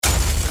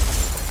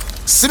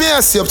See me I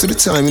see up to the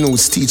time, you know,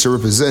 it's teacher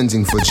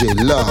representing for J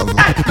Love.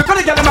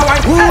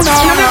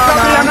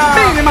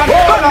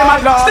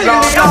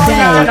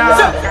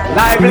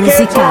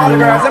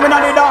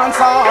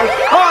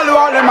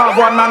 All them have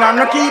one man and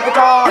we keep it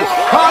all.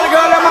 All the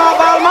girl them have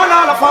all man,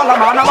 all the follow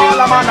man, all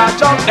the man and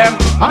jump them.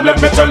 And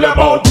let me tell you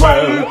about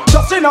well.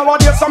 Just in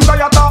nowadays some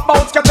guy talk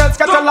about skettle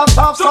and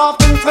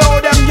soft things for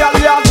them girl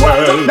as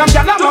well. Them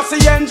girl I must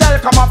see angel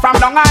come up from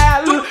down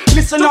hell.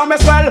 Listen on me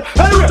swell.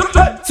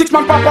 Hey, 6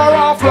 months pop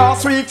off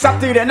last week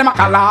Saturday them a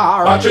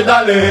calar. Battery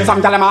dolly.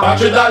 Some girl them a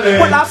battery dolly.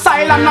 Well a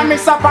silent and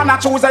miss up and a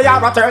Tuesday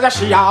or a Thursday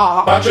she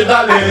a battery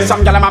dolly.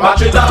 Some girl them a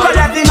battery dolly.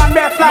 Well the man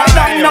be fly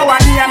down no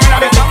one near me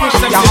the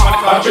she a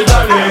battery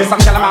dolly.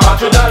 Some girl them a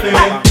battery dolly.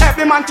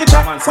 Every man to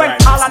check when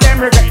all of them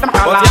regret them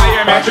calar.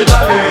 Battery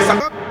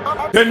dolly.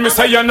 Then me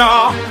say you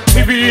know,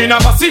 see we in a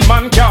fussy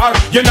man car,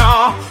 you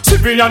know. See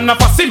we in a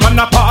fussy man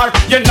a par,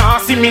 you know.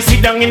 See me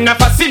sit down in a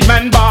fussy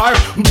man bar,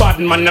 bad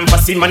man and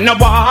fussy man a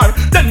war.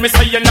 Then me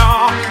say you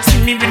know,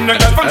 see me with no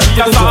girl from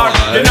she a star,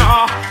 you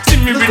know.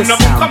 See me with no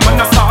book man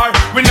a star,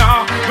 we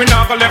not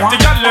go left the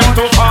girl them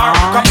too far.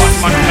 Cause bad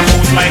man a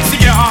moves like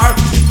cigar.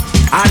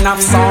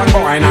 Enough sound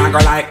boy nah go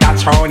like that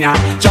show ya.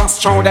 Just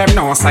show them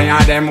no say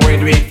them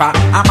with it for.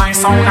 And my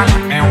sound a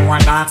like me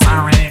one dance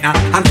arena.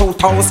 And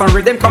 2000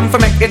 rhythm come for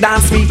make the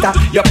dance sweeter.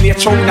 You play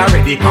tune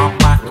already, come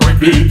back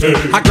repeat it.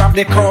 I grab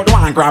the crowd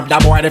one, grab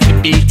the boy the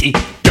 50.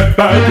 Get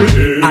back with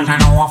it. And I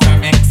know if I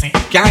mix it.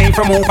 Can't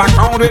from over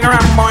crowd with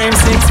Rambo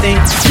M16.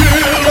 Kill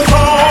the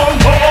sound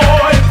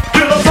boy,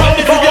 kill the sound boy.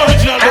 This is the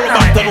original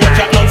Romanton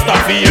watch at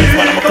non-stop for years,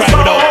 but I'm a cry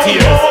without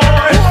tears.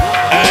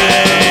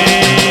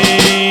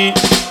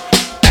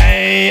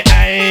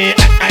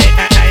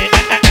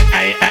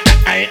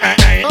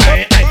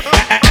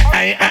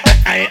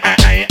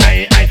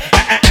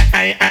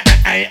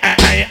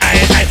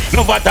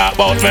 Talk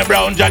about me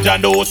brown, judge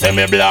and do say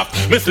me black.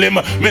 Me slim,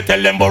 me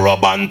tell them borrow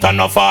bant and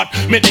no fat.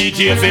 Me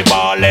DJ fi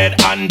ball head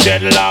and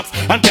dreadlocks.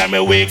 And carry me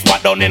wigs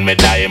spot down in me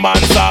diamond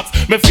socks.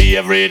 Me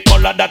favorite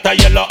color that a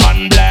yellow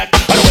and black.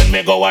 And when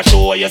me go a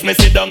show, yes me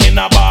sit down in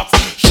a box.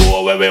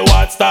 Show where we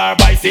watch star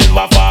by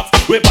Silver Fox.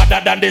 We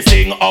better than this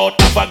thing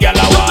out of a gal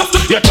a walk.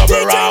 You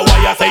trouble raw,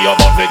 why you say you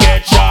about to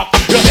get shocked?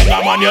 You hang a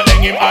man, you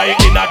hang him high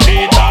in a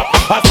tree top.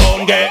 A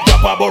sound get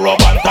drop a borrow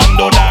bant and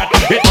do that.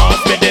 It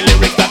must be the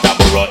lyrics that a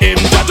borrow him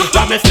chat.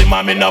 Me slim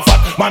and me no fat,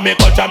 man me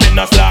culture me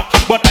no slack.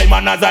 But I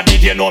man as a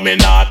DJ know me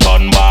not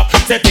turn back.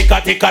 Say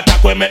ticka ticka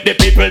tack we make the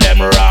people them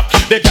rock.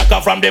 The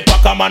jacker from the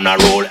packer man a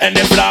roll and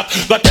the black.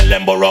 Go tell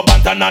them borrow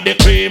bantan and the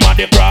cream and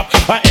the crap.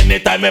 And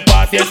anytime me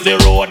pass yes the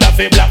road a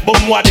fi black.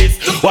 Boom what this?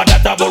 What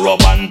that a borrow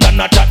bantan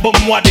a chat? Boom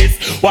what this?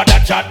 What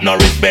that chat no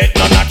respect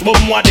no notch?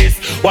 Boom what this?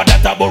 What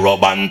that a borrow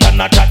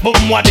bantan a chat?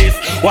 Boom what this?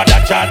 What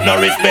that chat no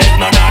respect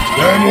no notch?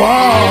 Them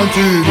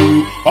wanted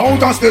you out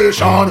of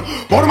station,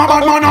 but my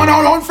bad man on a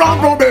run from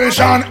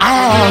probation.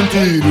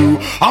 Wanted you,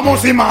 I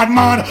must see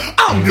madman.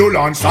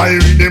 Ambulance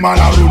siren, them all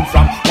a run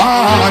from.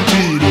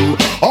 Wanted you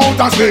out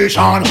of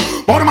station,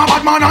 but my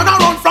bad man on a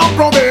run from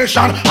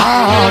probation.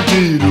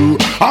 Wanted you,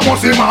 I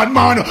must see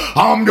madman.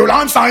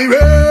 Ambulance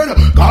siren,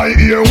 guy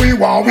here we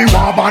want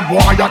bad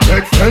boy a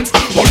take fence.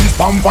 Police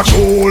bomb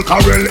patrol,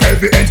 Carol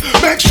evidence.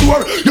 Make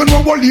sure you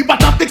know what leave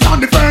tactics on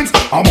the fence.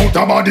 I'm out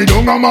of body,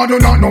 don't I'm do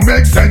not no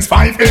make sense.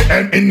 5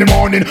 a.m. in the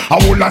morning, I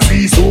will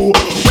see so.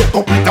 Wake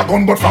up with a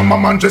gun, but from a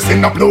man just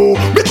in a blow.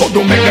 Me could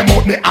do make them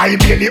out, me eye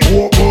barely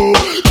open.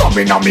 Come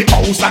in on me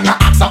house and I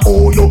ask a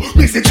oh yo.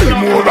 Me see 3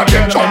 more of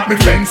them jump me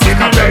fence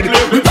in a bed.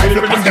 We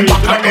rifle on them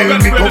back like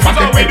helmet over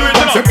them head.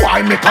 Once a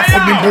boy make a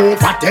funny move,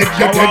 I dead,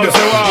 you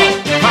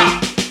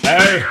dead.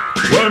 Hey,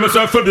 well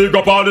myself a big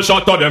up all the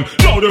shot of them.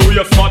 Now the way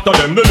you smart of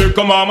them. The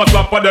liquor mama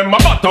slap of them.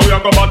 My batter we a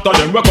go batter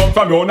them. We come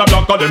from round a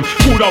block of them.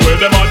 Good away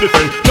them all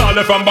defend. Now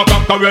left from back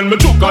after when me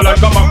took her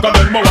like a mac of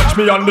them. Me watch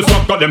me on the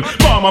slack of them.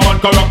 Mama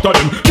man character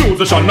them.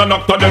 Musician and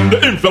actor them. The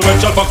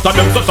influential factor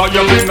them.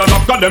 Society and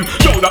after them.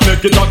 Yo that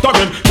make it out of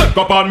them. Take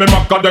up on me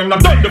mac of them. Now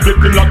take the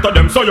flipping lot of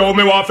them. So yo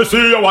me want to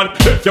see you one.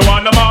 If you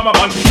want a mama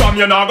man, from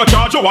you now go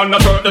charge you one.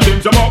 Now certain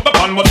things you mouth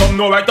upon. But some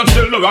no right and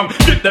still no wrong.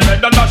 Get them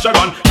head and dash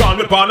around. Gone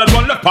with partners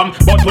one left.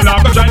 But we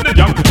not go join the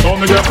gang. So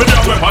me get for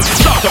their weapons.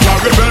 Start up a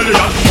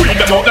rebellion. Weed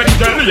them out like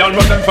stallion.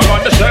 Run them from on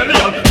the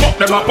stallion. Fuck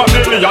them up a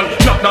million.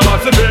 Not them a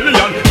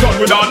civilian. Done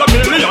with all a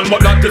million.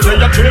 But not to say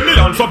a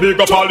trillion. So big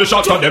up all the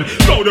shots of them.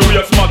 Now the way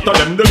smart of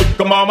them. The look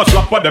of mama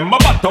slap of them. My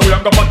batter we a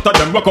go batter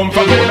them. We come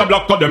from round a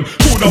block of them.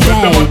 Who the way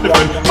them want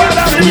defend. Well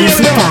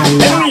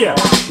I'm here.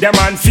 Them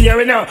man fear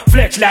you know.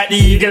 Flex like the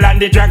eagle and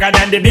the dragon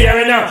and the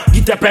bear you know.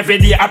 Get up every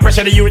day. I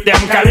pressure the youth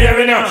them career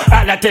you know.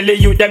 All I tell the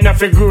youth them not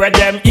figure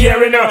them ear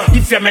you know.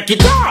 If you make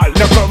it all,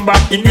 no come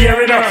back in here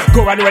you know.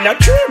 Go and well a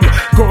trim,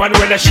 go and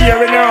well a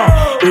share you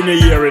know. In the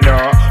year you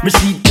know. Me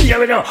see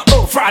here, you know.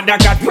 Oh, Father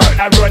God,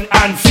 run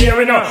and fear,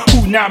 you know.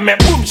 Who now make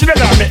boom, she don't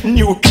make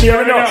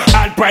nuclear, you know.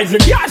 All price the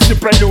gas, the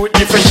prelude,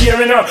 the fresh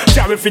air, you know.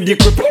 Sorry for the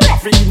cripple,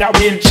 nothing in a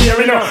wheelchair,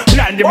 you know.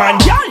 Land the man,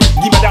 yeah,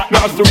 give me that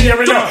lost to hear,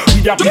 you know.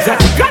 With a piece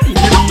of gun, in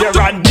the ear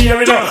and beer,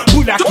 you know.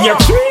 Bullock here,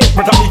 sweet,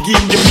 but I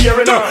begin the beer,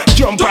 you know.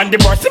 Jump on the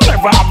bus, you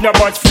never have no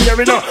bus fear,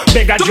 you know.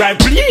 Beg a drive,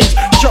 please,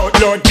 shout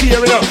loud, clear,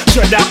 you know.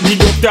 So that the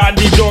doctor and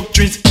the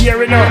doctress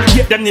here, you know.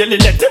 Get them nearly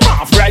let him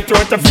off, right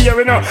out of fear,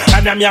 you know.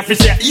 And I'm here to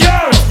say,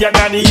 yes, you're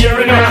not here,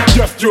 you know.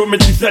 Just through me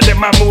to say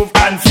them a move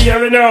and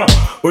fear, you know.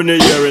 On the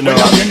year, you know.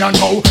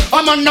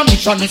 I'm on a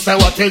mission, me say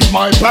what is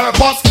my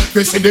purpose.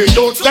 They see the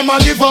youths, them a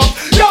give up.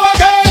 Yo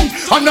again,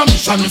 on a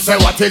mission, me say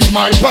what is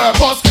my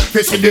purpose.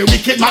 They see the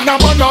wicked man a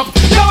burn up.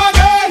 Yo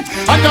again,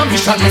 on a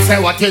mission, me say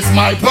what is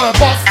my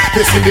purpose.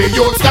 They see the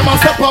youths, them a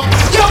step up.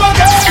 Yo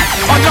again,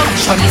 on a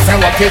mission, me say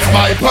what is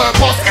my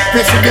purpose.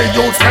 They see the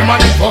youths, them a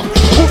live up.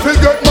 Who fi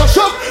get mash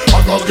up? I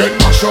go get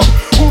mash up.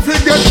 Who fi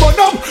get burn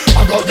up?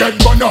 I go get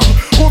burn up.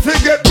 Who fi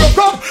get broke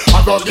up?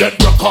 I go get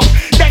broke up.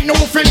 Then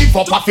who fi live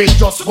up? I fi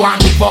just go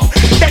and give up.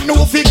 Then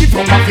who fi give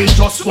up? I fi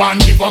just go and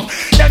give up.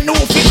 Then who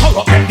fi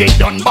corrupt? And they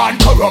done bad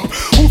corrupt.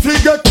 Who fi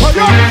get tired?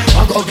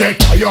 I go get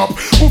tired.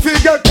 Who fi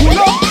get pull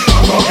up?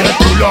 I go get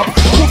pull up.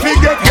 Who fi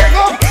get hang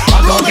up? I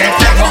go get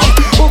hang up.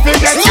 Who fi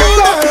get set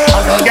up? I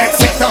go get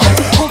set up.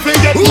 Who fi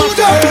get mash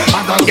up? I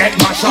go get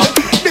mash up.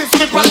 This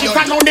people you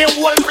can know the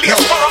whole place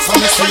for us.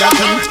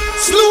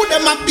 Slew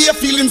them up bare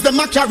feelings them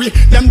a carry.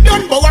 Them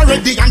done bow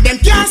already and them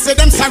can't say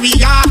them sorry,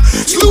 yeah.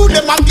 Slew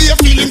them up bare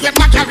feelings them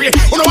a carry.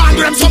 Who no want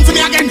them something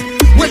again?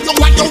 When you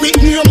want your weak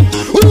name.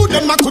 Who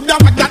them a could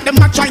have that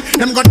them a try.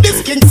 Them got this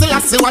king still a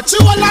say what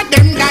you all of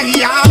them die,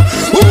 yeah.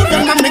 Who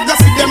them a make us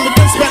see them with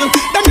them spell.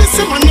 Them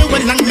listen money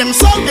well and them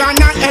so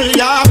gonna hell,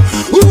 yeah.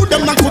 Who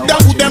them a could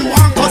have who them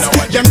want us.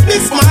 Them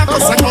this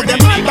Marcus I know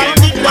them all by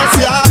big boss,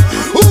 yeah.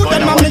 Who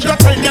them a make us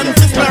tell them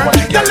this learn.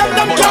 Tell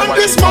them can't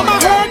this mama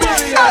hurt.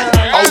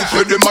 How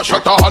say them a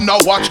shut and a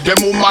watch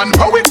them woman?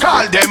 How we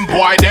call them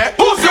boy there?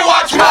 Who's the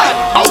watchman?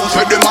 How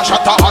say them a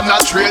shut and a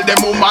trail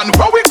them woman?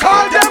 How we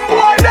call them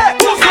boy there?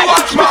 Who's the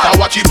watchman? Better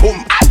watch it boom.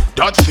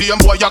 That same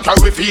boy you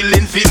carry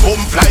feelings in boom.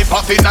 Fly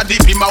past in a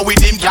deep him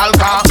with him gal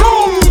car.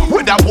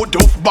 With a put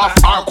up buff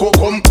or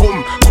come.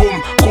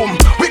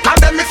 We call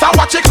them Mr.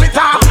 Watch it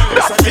glitter.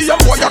 That same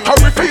boy you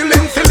carry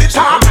feelings in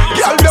litter.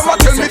 Girl them a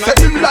tell me say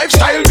him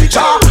lifestyle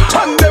bitter.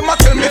 And them a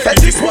tell me say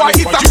this boy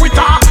is a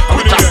quitter.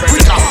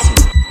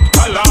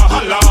 Holla,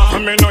 holla, I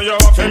me know you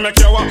have to make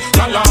you walk.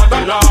 Holla,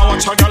 holla,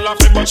 watch a girl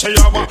off it but she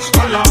a walk.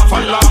 Holla,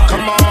 holla,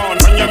 come on,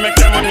 when you make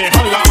your money.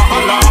 Holla,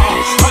 holla,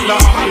 holla,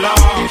 holla,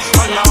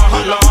 holla,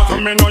 holla, I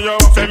me know you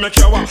have to make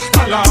you walk.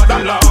 Holla,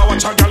 holla,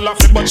 watch a girl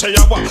off it but she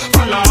a walk.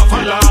 Holla,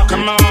 holla,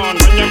 come on,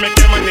 when you make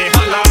your money.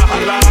 Holla,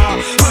 holla,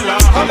 holla,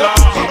 holla.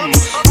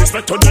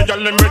 Respect to the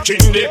girl, them rich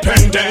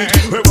independent.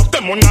 We work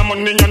them on the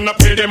money and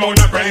not pay them on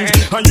the rent.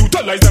 And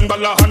utilize them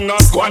dollar and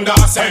not squander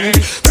cent.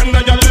 Then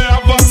the girl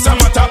have us some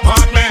at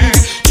apartment.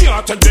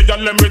 Can't tell the girl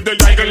them with the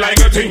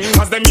like a thing.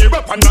 As them hear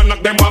up and none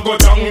of them will go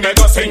down. They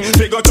go sing,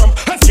 they go jump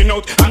and skin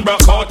out and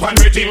broke out one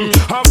rhythm.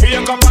 And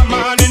wake up a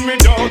man in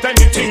without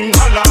anything.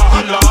 Holla,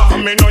 holla,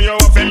 come me know you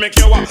have to make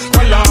you walk.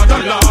 Holla,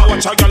 holla,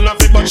 watch a girl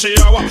have it but she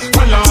a walk.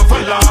 Holla,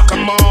 holla,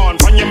 come on,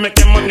 when you make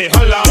your money.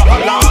 Holla,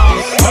 holla,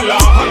 holla,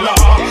 holla,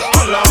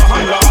 holla,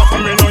 holla,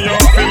 come me know you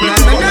have to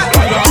make you walk.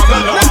 Holla,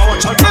 holla,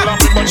 watch a girl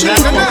have it but she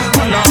a walk.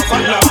 Holla,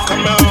 holla,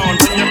 come on,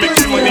 when you make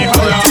your money.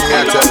 Holla,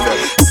 holla.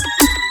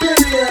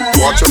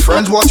 Watch your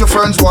friends, watch your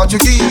friends, watch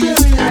your keys.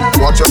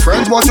 Watch your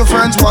friends, watch your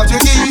friends, watch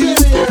your keys.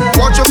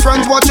 Watch your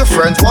friends, watch your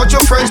friends, watch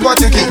your friends, watch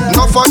your keys.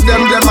 Enough of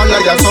them a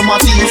liar, some a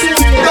thief.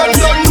 Them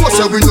don't know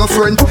say we no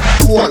friend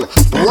cool.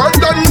 World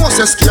don't know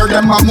say scare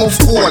them a move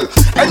cool.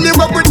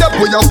 Anywhere with them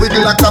we a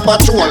wiggle like a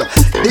patrol.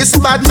 This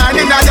bad man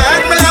in a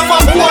head me never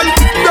hold.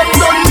 Them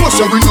don't know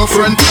say we no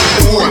friend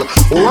cool.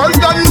 World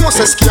don't know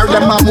say scare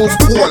them a move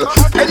cool.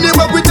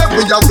 Anywhere with them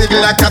we a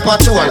wiggle like a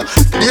patrol.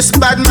 This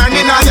bad man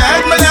in a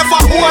head me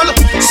never hold.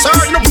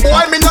 Certain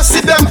boy me no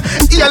see them,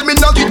 heal me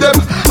no give them.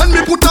 And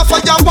me put a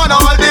fire on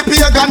all the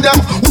pagan them.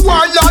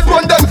 Warlord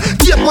run them,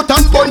 keep put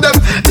and burn them.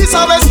 This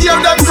always hear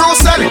them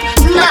cruising.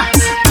 Nah,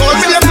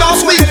 cause them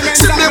last week,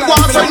 see me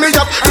walk friend me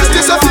up.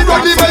 This a fi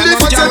run the belly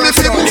for tell me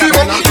fi move you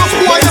up. No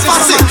boy ever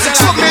see,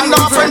 so me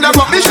not friend them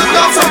up. Me should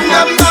not friend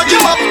them, not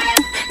give up.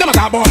 Them a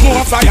talk about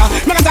more fire,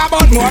 me a talk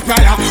about more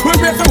prayer. We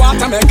pray for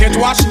water, make it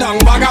wash down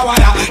bag of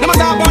wire. Them a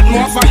talk about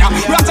more fire,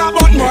 we a talk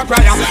about more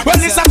prayer. Well,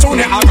 this a tune,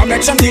 I'll come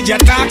make some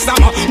DJ talk some.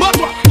 But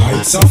what?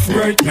 Heights of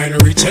great men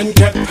reach and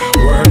kept,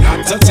 were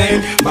not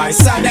attained by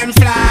sudden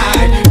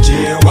fly.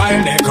 J while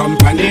their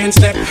company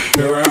step,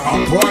 they were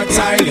upward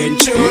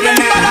tiling through the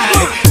night.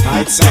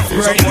 Heights of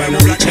great men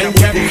reach and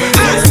kept,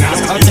 were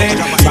not attained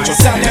by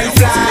sudden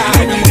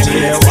fly.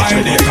 J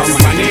while their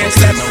company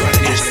step.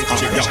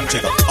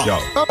 Yo,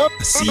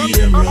 see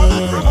them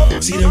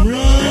run, see them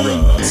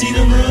run, see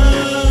them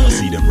run,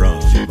 see them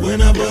run.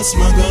 When I bust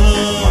my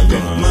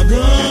gun, my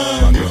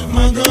gun,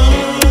 my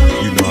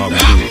gun, you know how we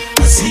do.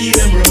 I see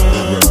them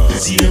run,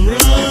 see them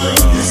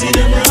run, see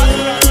them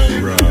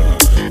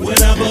run.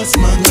 When I bust bust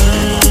my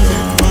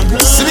gun.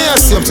 See me, I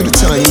see up to the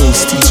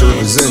Chinese teacher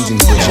representing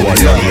for I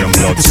want your name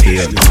blood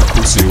stain.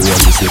 Pussy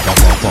hold this lick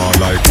up and fall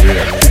like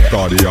rain.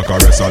 Cardiac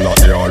arrest a lot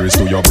the R's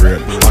to your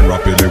brain. And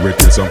rapidly with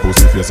this and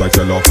pussy face like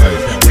your love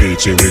hate.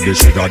 Reach it with the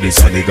sugar,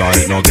 this and the guy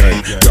ain't no gay.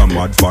 Your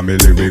mad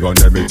family, we gon'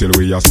 them it till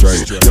we are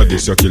straight. You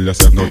this you kill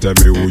yourself, no tell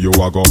me who you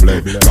are gon'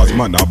 blame. Cause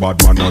man a bad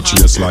man, no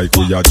chase like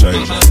we are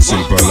change.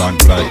 Simple and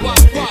plain.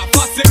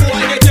 Pussy boy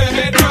get your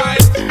head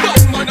right.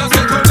 Bad man a say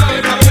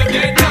tonight how you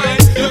get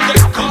nice. You get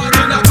caught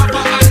in a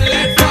copper and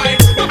lead fight.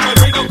 But when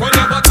we don't put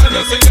a button,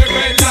 you see the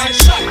red light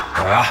shine.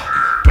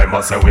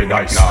 Remember say we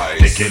nice.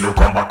 Nicky Luke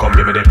come back, come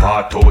give me the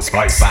part 2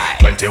 spice.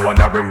 21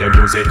 I bring the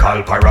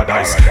musical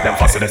paradise. Them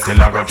fussy they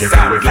still a go give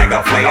you with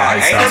finger full of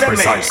ice. That's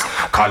precise.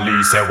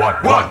 Kali say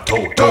 1, 1,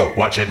 2, 2.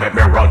 Watch it make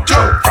me run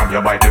through. From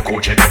your bite the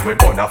coach then we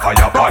burn a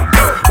fire pan.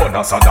 Burn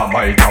a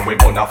sodomite and we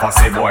burn a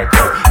fussy boy.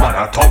 Man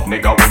a tough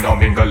nigga we no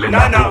mingle in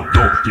a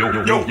do.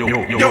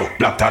 You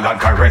black talent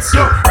caress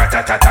you.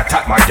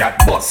 Rat-a-tat-tat my gat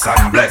bust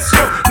and bless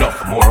you.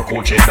 Enough more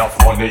coach, enough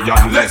money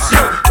and less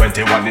you.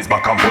 21 is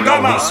back and full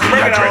of loose we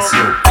address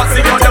you.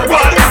 Pussy on the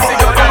wall, pussy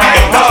on the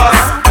haters.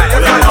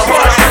 Players on the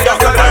wall,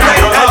 players on the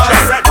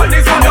haters.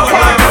 Money's on the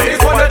wall,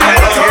 money's on the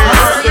haters.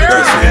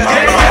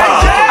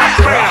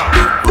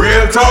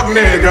 Real talk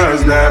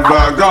niggas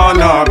never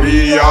gonna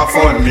be a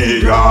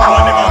funny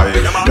guy.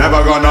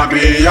 Never gonna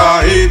be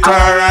a hater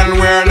and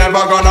we're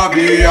never gonna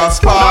be a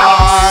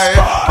spy.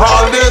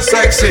 All the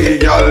sexy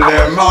girl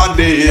them are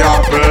the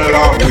apple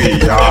of we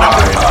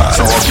eye.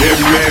 So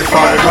give me 5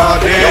 a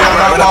day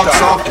and a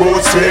box of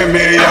pussy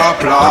me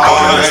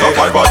apply.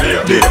 5 a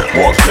day,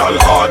 work y'all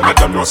hard, make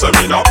them know say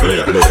me not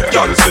play.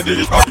 Y'all say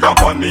the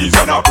jump on knees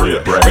and I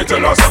pray. Me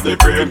tell us of the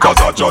praying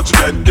cause a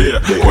judgment day.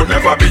 Could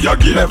never be a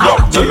game, yo,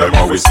 tell them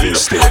how we stay.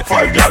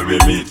 5 gal we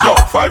meet, yo,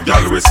 5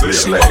 gal we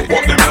slay.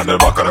 Walk them on the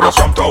back of the bus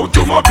from town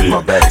to my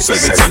bed. Send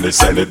it,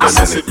 then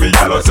they sit me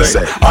yellow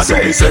thing. I do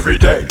this every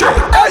day.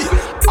 Hey,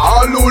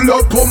 all who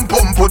love pum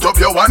pum, put up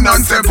your one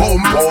and say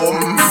pum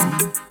pum.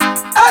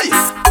 Hey,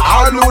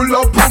 all who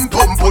love pum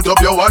pum, put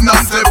up your one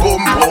and say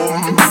pum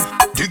pum.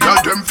 The girl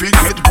them fi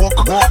get walk.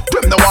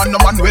 Them the one no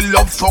man will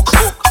love fuck.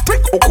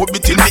 Stick hook be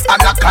till me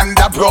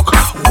anaconda broke.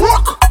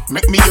 Walk.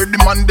 Make me hear the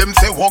man them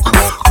say walk.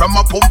 From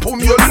a pum pum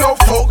you love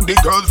fuck. The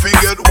girl fi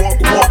get walk.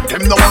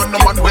 Them the one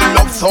no man will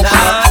love fuck.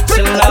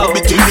 Stick hook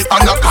be till me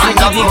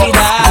anaconda broke.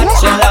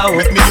 Walk.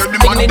 Make me hear the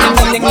man them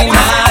say walk.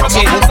 From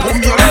a pum pum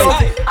you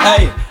love.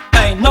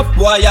 Hey, enough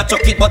boy I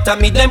chuck it, but I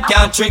me them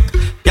can't trick.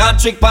 Can't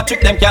trick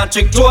Patrick, them can't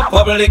trick to a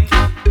public.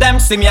 Them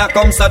see me a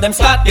come so them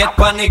start get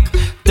panic.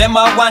 Them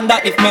a wonder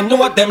if me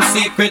know them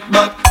secret,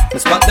 but me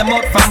spot them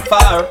out from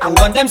far. Who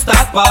want them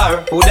start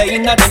par? Who they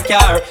inna them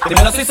car?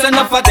 Them no sister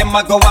enough of them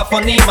a go up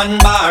on Neiman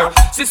bar.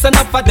 Sister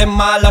enough of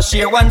them all a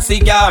share one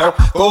cigar.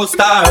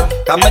 Co-star,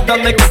 come me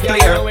done make it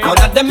clear.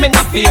 None of them in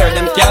a fear,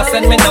 them can't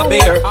send me no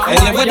beer.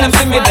 Anyway them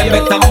see me, them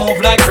better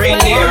move like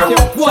reindeer.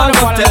 One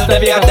go tell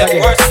them you have them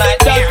worst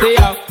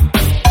nightmare.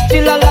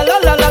 Chilla la la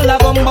la la la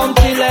bum bum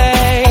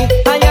chile.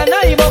 I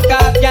know you book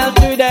up girl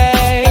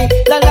today.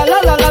 La la la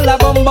la la la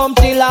bum bum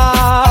chilla.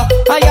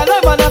 I know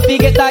wanna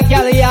forget that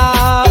girl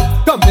ya.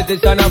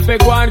 Competition of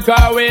big one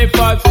car way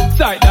first.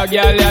 Sight the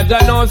girl ya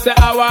just know say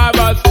our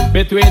bus.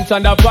 Between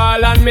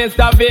Thunderfall and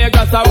Mr.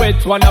 Vegas, I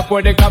which one I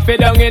put the coffee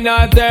down in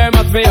her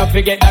thermos. Me I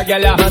forget the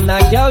girl ya. Man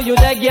a girl you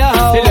the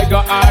girl. Till they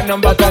got our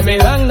number to me.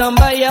 Wrong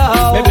number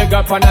yo. Me big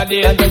up on a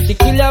day. And then she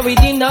kill her with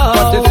the know.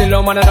 But she still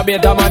a man and a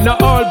beta man. No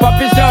old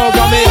puppy show.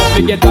 Come me I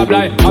forget a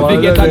blind. I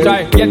forget a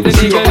try. Get the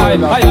nigga eye.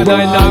 I and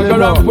I now go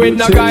rough with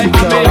no guy. I me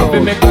have to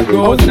make a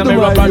clothes. And me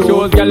rubber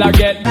shoes. Girl I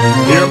get.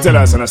 Hear him tell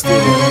us in a studio.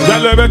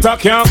 Girl you better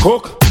can't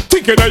cook.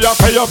 Think you know you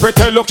pay your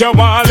pretty look. You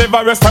want to live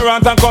a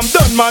restaurant and come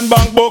done man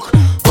bank book.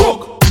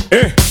 Cook,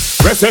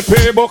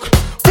 recipe book.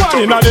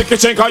 Why in the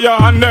kitchen cause you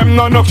and them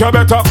no look. You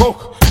better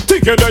cook.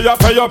 Think you know you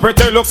pay your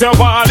pretty looks. You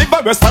want to live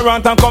a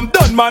restaurant and come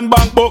done man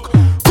bank book.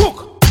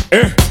 Cook,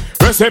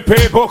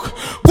 recipe book.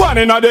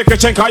 Why in the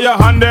kitchen cause you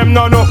and them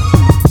no look.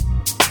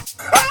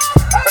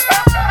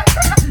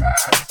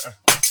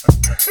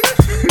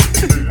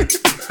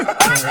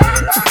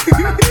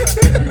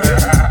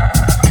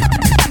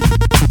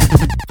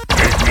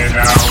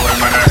 Now, well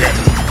man again.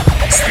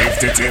 Stiff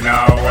titty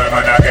now, well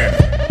man again.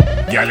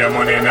 Girl your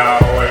money now,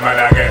 well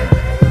man again.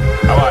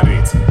 How I do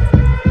it?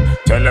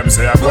 Tell them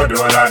say I go do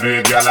all I do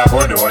it, girl I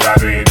go do all I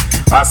do it.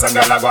 Pass and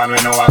girl I go and we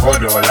know I go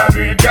do all I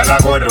do it. Girl I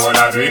go do all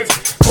I do it,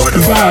 go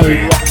do all I do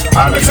it.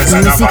 All the sex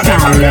and up and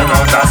them and them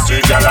out the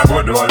street. Girl I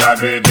go do all I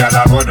do it, girl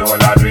I go do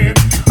all I do it.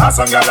 Pass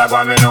and girl I go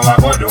and we know I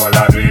go do all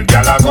I do it.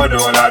 Girl I go do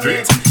all I do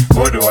it,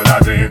 go do all I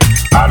do it.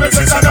 All the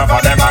sex and up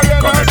and them and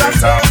come and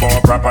talk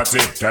about property.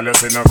 Tell you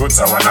see no good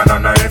so one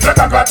and none if like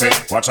a got it.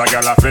 Watch a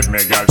girl a flip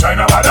me girl try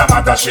no matter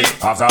matter she.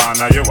 After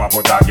honor you a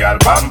put a girl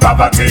bam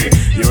poverty.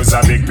 Use a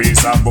big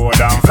piece of board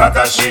and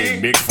flatter she.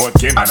 Big foot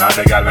Kim and all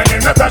the girl when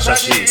in Natasha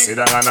she. Sit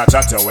down and a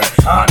chat your way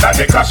under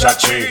the cash a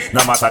tree.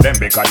 No matter them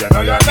because you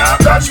know you're not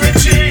catch with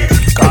she.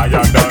 Cause you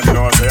don't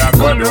know say a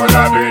good one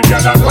a do it.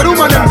 Girl a good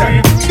one a do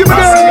it.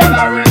 Pass a girl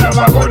a real love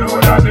a good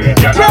one a do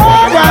it. Girl a good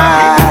one a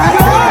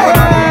do it.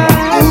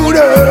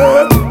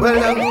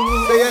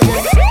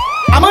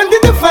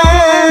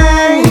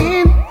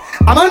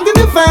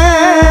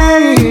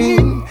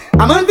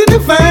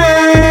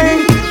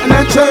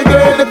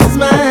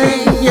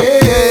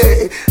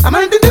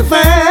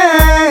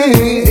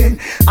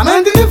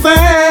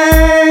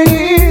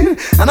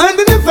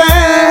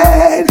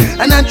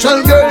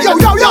 shell girl. Yo,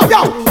 yo, yo,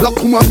 yo. Look,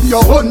 come on, yo,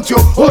 hunt you.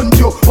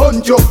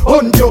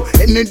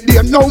 Any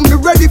day now, me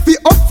ready for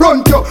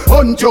upfront you.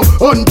 Hunt you.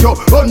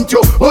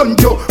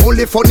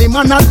 Only funny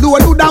man I do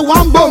that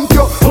one bump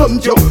you.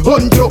 Hunt you.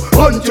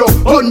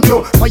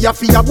 Fire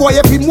for your boy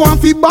if him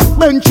want fi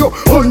backbench you.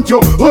 Hunt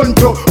you.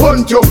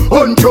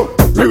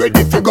 Me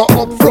ready to go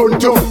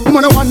upfront you.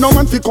 Woman, I want no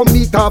man fi come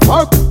meet her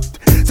fuck.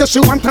 Say she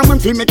want a man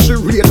fi make she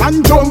real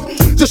and jump.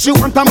 Say she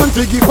want a man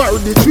fi give her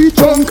the tree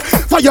chunk.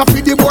 Fire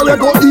for the boy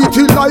go eat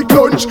it like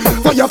lunch.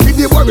 Fire for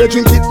the boy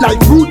drink it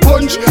like fruit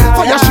punch.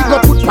 Fire she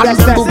go put pan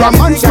them to a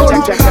man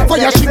stunt.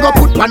 Fire she go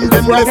put pan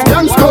them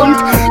lesbian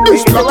stunt.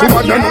 This black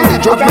woman and the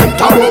judgment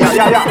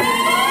about.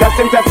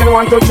 Testing,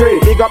 1, 2, 3.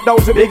 Big up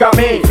those who big up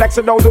me. Flex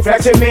with those who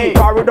flexing me.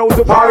 Power with those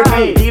who power with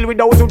me. Deal with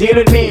those who deal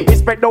with me.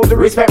 Respect those who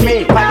respect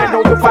me. Fight with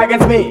those who fight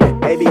against me.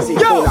 ABC,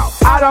 cool now.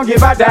 I don't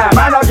give a damn.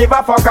 I don't give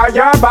a fuck.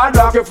 You're bad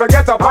luck if you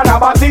get up on a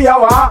body, you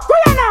are.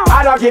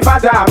 I don't give a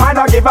damn. I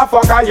don't give a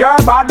fuck. You're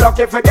bad luck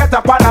if you get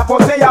up on a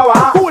pussy, you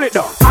are. Cool it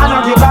down. I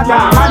don't give a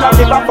damn. I don't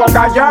give a fuck.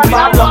 You're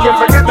bad luck if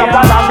you get up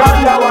on a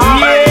gun, you are.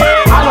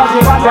 I don't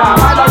give a damn.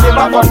 I don't give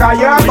a fuck.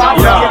 You're bad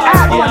luck.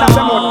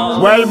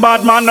 Well,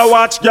 bad man, no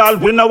watch, girl.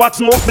 We no watch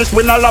smoke, bitch.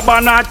 We no love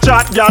and not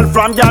chat, girl.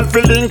 From girl fi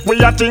link, we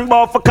a think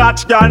bout for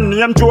catch, girl.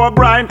 Name Joe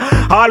Brian,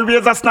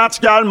 always a snatch,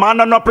 girl. Man,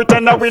 no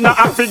pretend that we no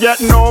have to get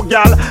no,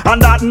 girl.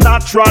 And that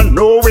natural,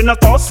 no, we no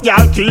toss,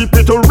 girl. Keep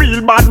it a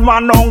real bad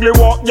man, only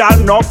walk, girl.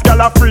 Enough, girl,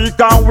 a freak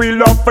and we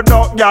love for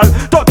dog, girl.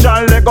 Touch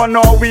and leg on,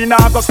 no, we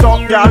not go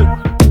stop, girl.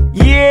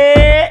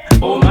 Yeah,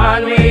 oh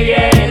man, we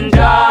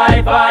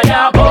enjoy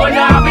fire,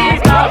 bona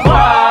vista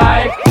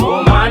boy.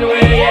 Oh man, we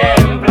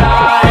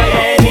employ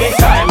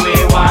anytime we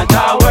want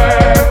to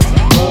work.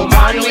 Oh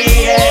man, we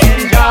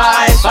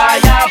enjoy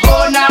fire,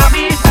 bona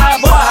vista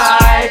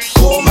boy.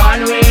 Oh man,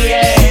 we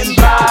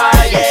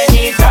employ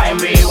anytime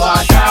we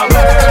want to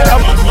work.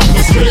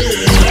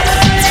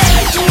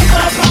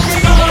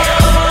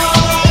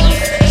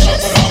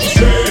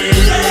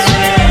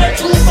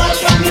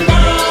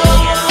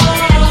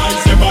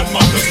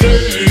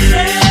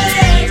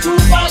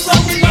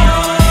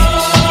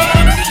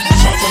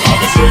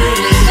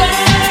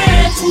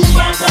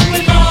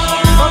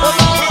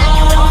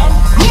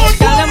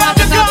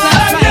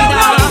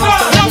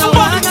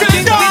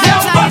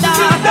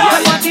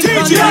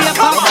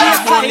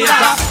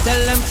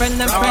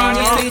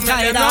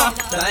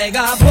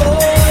 Tiger boy,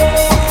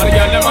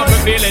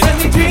 when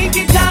we drink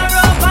it and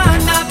rub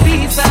on a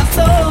piece of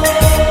soul,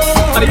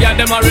 the girl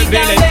them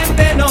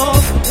bend up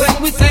when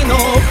we say no.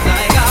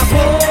 Tiger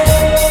boy,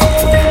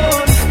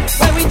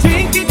 when we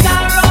drink it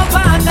and rub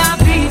on a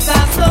piece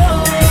of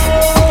soul,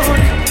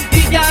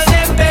 the girl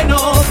them bend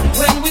up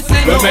when we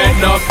say no. We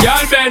bend up,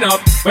 y'all bend up.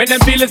 When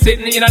them feel it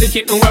sitting in the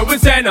kitchen where we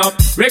send up.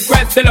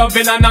 Request the love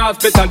in an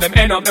hospital, them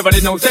end up. Never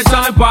did no sex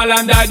on Paul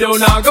and I do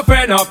not go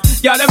friend up.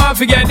 Y'all them have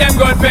to get them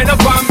good friend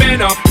up and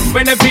bend up.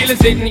 When them feel it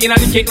sitting in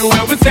the kitchen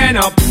where we send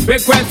up.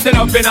 Request the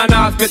love in an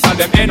hospital,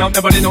 them end up.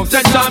 Never did no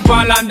sex on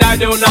Paul and I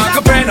do not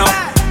go friend up.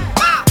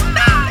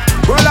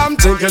 Well, I'm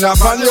thinking of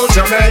a new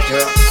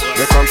Jamaica.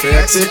 We come to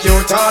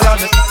execute all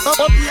of it.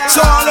 So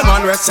all the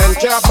man we send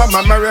care from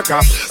America.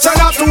 Send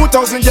out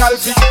 2,000 y'all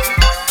feet.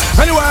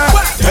 Anyway,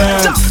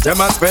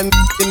 them a spend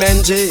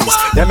MNGs.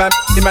 Them a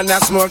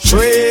smoke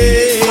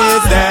trees.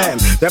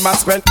 Them a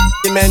spend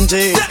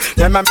MNGs.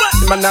 Them a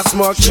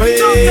smoke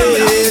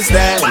trees.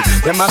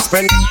 Them a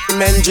spend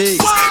MNGs.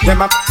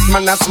 Them a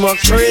smoke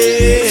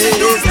trees.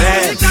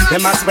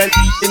 Them a spend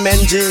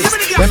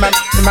MNGs. Them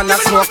a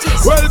smoke.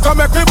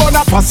 Welcome everyone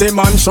a fussy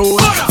man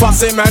shoes,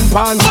 fussy man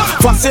pants,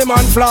 fussy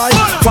man fly,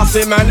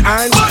 fussy man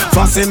hands,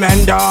 fussy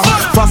man dog,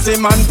 fussy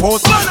man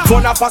post,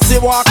 fun a fussy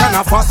walk and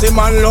a fussy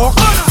man look.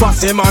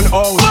 Fussy man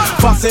out,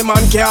 fussy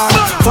man car,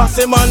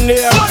 fussy man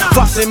near,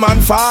 fussy man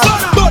far.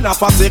 Done a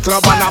fussy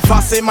club and a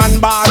fussy man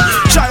bar.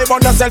 Try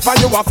on yourself and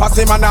you a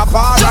fussy man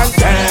apart. And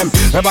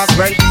them, a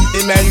spend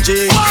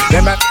MNG.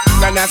 Them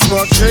a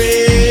smoke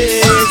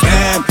trees.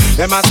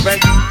 Them a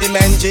spend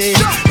MNG.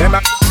 Them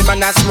a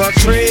smoke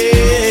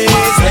trees.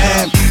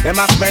 Them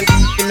a spend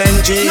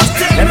MNG.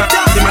 Them a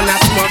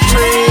smoke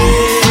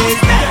trees.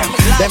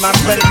 Them a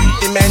spend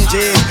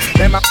MNG.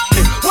 Them a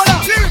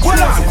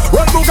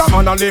Well, Booga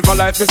man a live a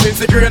life is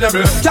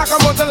insecurable. Can't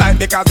come out to life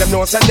because them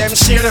know say them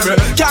shareable.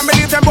 Can't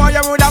believe them boy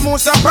you woulda move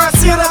so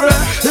persuadable.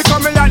 They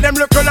coming like them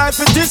look life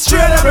is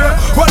destroyable.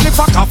 Well, if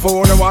a cough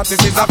for the want is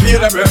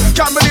available.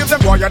 Can't believe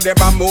them boy you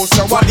never move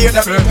so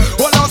undateable.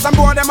 Well, now some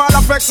boy them all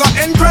affect so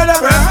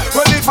incredible.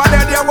 Well, if I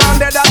dead you one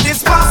day that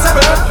is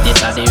possible. This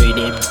is the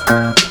rhythm.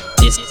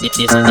 This is the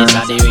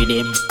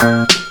rhythm.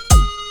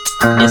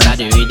 This is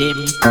the rhythm.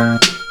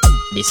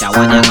 This is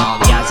one you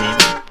orgasm.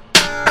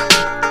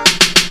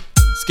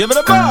 Give it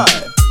a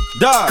vibe,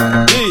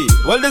 die,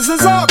 well this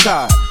is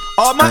Hawkeye.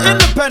 All my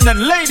independent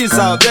ladies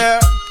out there,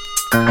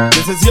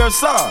 this is your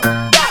song.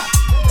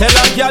 Tell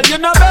a girl you're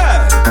not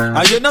bad,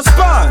 Are you no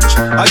sponge?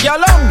 Are you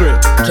hungry?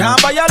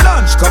 Can't buy your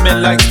lunch.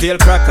 Coming like steel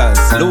crackers,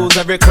 lose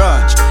every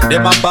crunch.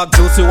 Them a bag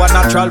juicy one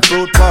natural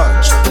fruit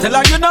punch. Tell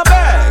her you no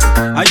beg,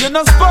 are you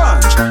no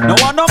sponge? No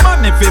want no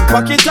money if in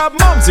pocket of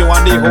mums. You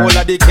want the whole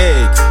of the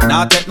cake,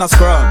 nah take no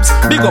scrums.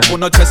 Big up on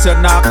no chest, you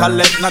nah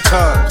collect no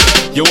church.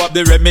 You have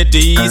the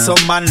remedy, some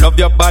man love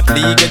your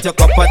badly. Get your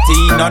cup of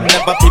tea, none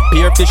never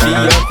prepare for she.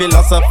 Your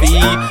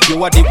philosophy,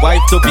 you are the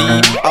wife to be.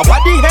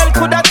 What the hell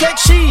could I take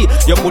she?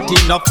 You put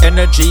enough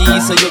energy,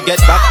 so you get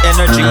back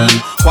energy.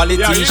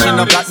 Quality, she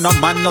no got no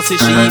man, no see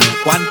she.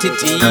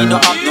 Quantity, no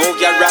have no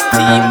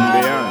guarantee.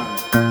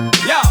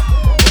 Yeah.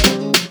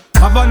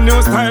 Have a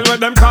new style where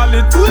them call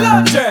it Full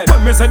on Jet.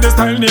 When me say the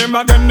style name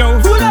again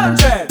now Full on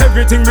Jet.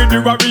 Everything we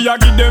do we a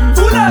give them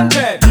Full on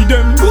Jet. Give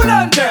them Full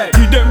on Jet.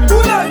 Give them Full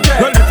on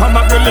Jet. Well if I'm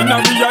a girl in a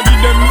we a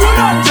give them Full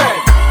on Jet.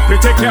 We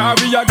take care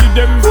we a give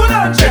them Full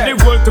on Jet.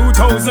 The whole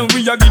 2000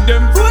 we a give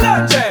them Full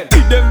on Jet.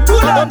 Give them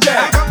Full on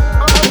Jet.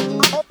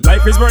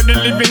 Life is worth the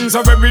living,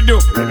 so where we do?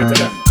 Give it to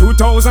them.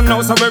 2000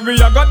 now, so where we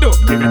a go do?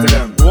 Give it to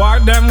them. War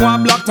them, war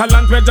black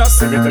talent, we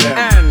just give it to them.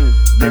 And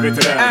give it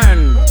to them.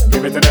 And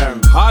give it to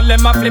them. All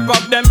them a flip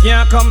up, them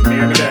can't come.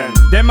 Give me them.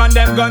 Them and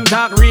them gun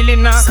talk really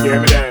not. Scare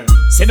me them.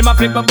 See them a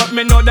flip up, but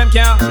me know them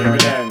can't. Scare me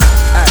them.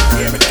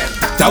 Scare me them.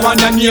 That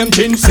one a name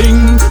Chin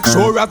Sing.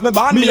 Sure as me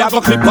born, me have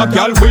a clip of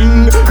gal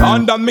wing.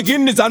 Under me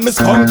Guinness and me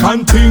skunk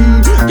and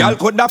ting. Gal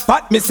coulda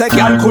fat, me say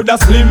gal coulda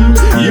slim.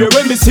 Hear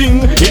when me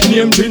sing, it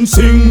name Chin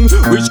Sing.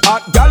 Which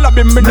hot gal a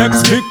be me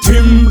next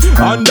victim.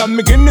 Under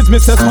me Guinness, me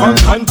say skunk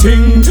and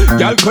ting.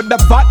 Gal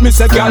coulda fat, me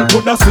say gal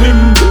coulda slim.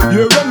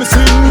 Hear when me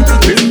sing,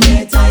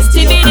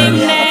 Stibby-dim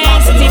day,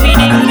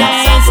 stibby-dim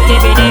day,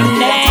 stibby-dim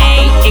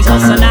day. It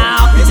goes so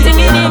now.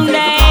 Stibby-dim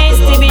day,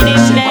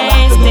 stibby-dim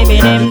day,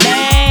 stibby-dim day.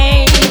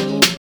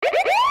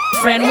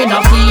 Friend we no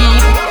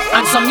keep,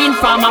 and some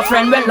informer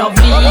friend we love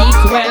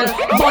leak. Well,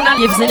 Bona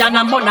lives in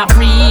and Bona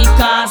free.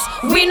 Cause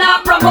we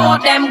not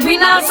promote them, we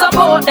not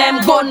support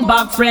them. Gun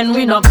back friend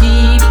we no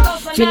keep.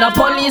 Feel the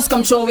police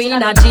come show we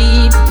in a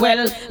jeep.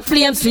 Well,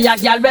 flames for your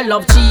girl we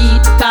love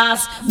cheat.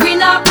 Cause we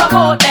not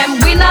promote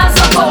them, we not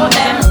support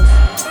them.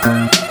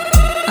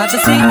 At the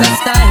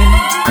sweetest time,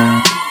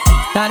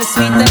 at the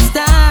sweetest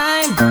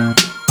time,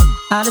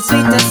 at the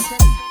sweetest,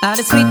 at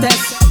the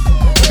sweetest.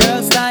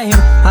 Girls time,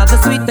 at the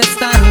sweetest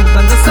time.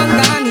 When the sun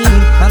gone in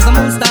and the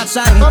moon start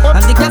shine,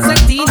 and the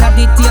cassette at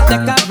the tape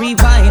deck a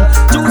rewind.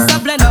 Juice a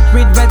blend up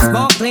with red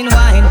sparkling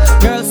wine.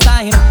 Girls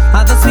time,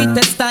 at the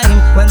sweetest time.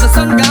 When the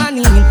sun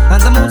gone in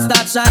and the moon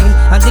start shine,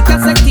 and the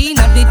cassette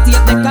at the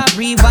tape deck a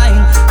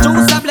rewind.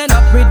 Juice a blend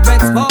up with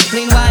red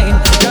sparkling wine.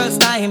 Girls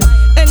time,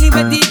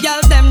 anyway the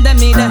girl them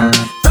me there.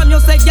 From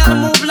you say girl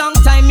move long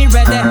time me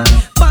ready.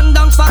 Band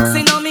down fox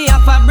in on me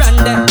half a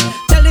brandy.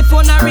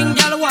 Telephone a ring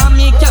girl want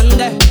me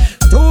candy.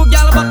 Two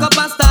gal back up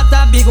and start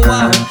a big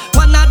war.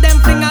 One of them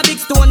fling a big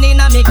stone in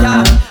a me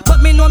car. But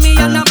me know me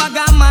and a bag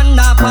a man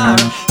na par.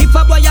 If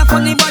a boy a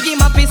funny boy,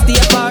 him a fist stay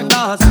park.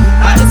 Cause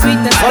at the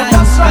sweetest time,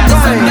 when the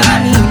sun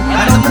gone in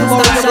and the moon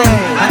start shine,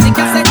 and the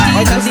cassette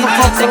and the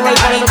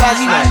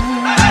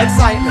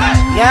excitement,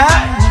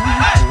 yeah.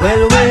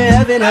 Well, we're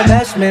having a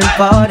bashment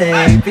party.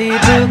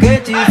 People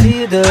get to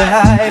feel the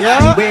hype.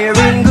 Yeah.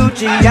 Wearing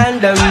Gucci and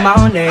the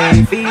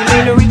money.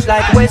 Feeling rich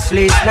like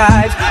Wesley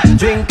Snipes.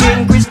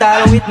 Drinking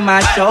crystal with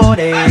my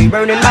shorty.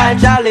 Burning my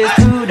chalice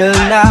through the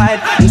night.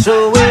 And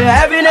so we're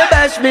having a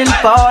bashment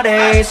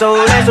party. So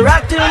let's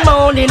rock till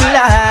morning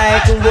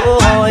light.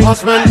 Boy.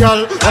 Bashment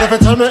girl, what if you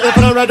tell me if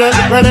you're ready?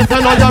 Ready if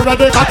you know you're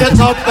ready, cock it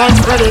up and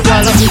spread it,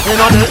 girl. You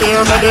know the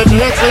ear,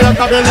 meditate, so you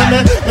can be let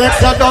me mix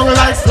your tongue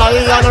like Sly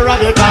and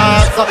Rabbit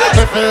Cats.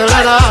 We feel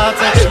it hot,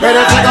 ready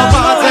to the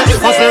party.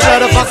 Must be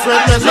ready for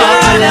sweat me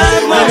shorty.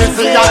 Let me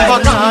see your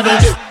Bacardi.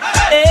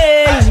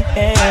 Hey,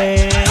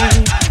 hey,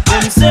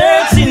 them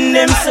searching.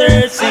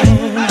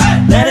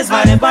 That is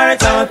why they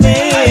part our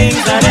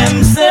things. And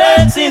them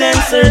searching and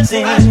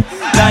searching.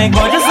 Like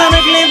God just wanna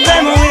clip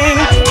them away.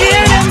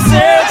 Hear them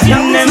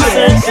searching.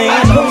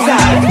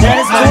 That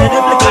is why they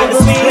duplicate the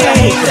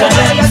speech. And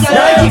them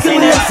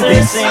searching and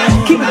searching.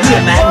 Keep it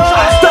here, man.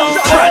 Don't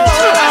front.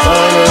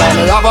 When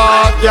me a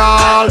bad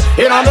girl,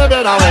 inna me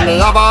bed when me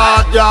a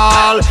bad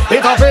girl.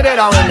 It a fit it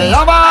when me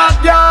a bad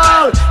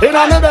girl.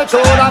 Inna me bed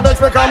show that bitch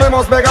because me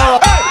must make her.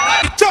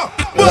 Hey, chop.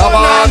 Me a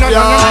bad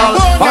girl,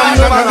 from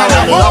the man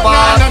when me a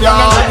bad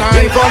girl.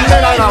 In from the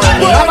line when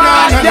me a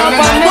bad girl.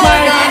 From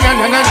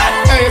the man.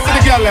 Hey, see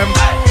the girl them.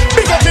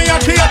 Big up me a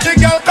create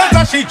girl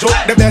 'cause she joke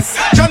the best.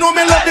 You know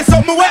me love this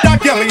something where that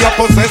girl you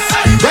possess.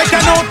 Right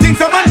now things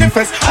are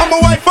manifest. I'm a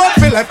wife out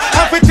for left.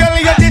 I fi tell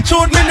you the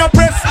truth, me no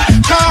press.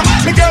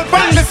 Me girl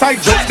from the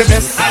side jokes the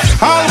best.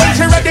 All when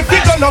she ready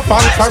fi go love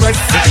and caress.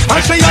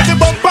 And she have the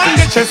bump on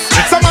the chest.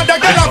 Some other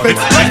girl have it.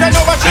 Right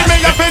now what she me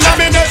a fi na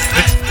me nest.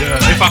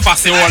 If I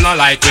pass it all not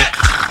like it,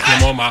 your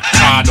mama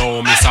can't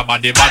know me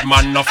somebody bad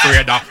man no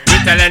afraid of.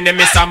 tell any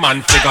miss a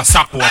man figure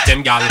support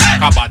him gal.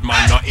 A bad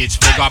man no itch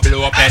figure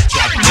blow up head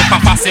shot. If a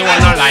fussy one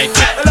no like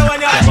it, never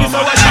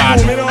man bad.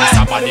 Miss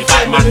a body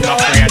bad man no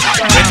afraid that.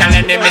 We tell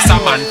any miss a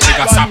man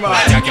figure support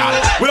your gal.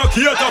 We don't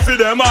cater for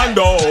them and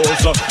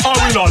those, and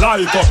we no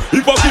like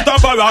hypocrite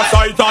and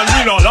parasite and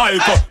we no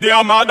like. They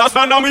are mad as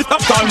man and we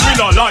stop and we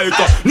no like.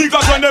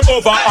 Niggas when they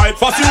overhype,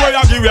 fussy way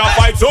I give you a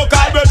fight. So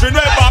call brethren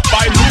we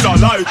backbite, we no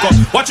like.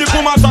 Watch it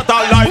come a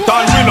satellite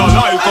and we no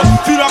like.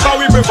 Feel like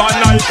we prefer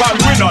night and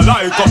we no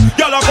like.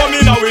 Y'all are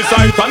coming out with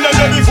sight and then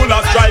they be full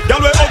of strike.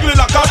 Y'all we ugly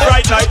like a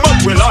bright light but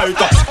we like.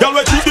 Y'all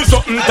we keep this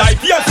something tight,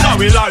 yes now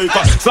we like.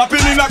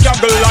 Slapping in a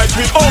candle light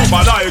with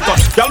over like.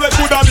 Y'all we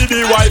coulda be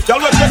the wife,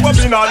 y'all we step up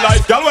in our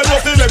life. Y'all we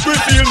nothing make we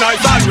feel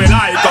nice and we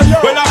like.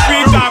 When I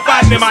free talk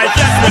on the mic,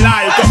 yes we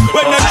like.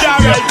 When them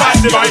carry right on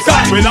the mic,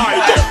 and we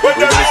like. When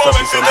them go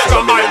and see make a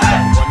mic.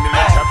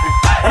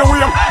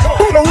 Anyway,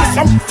 who know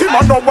some team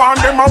and no want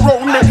them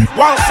around me.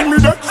 Want see me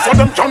dead so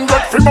them can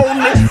get free moan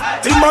me.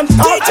 Team and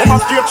start from a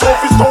stage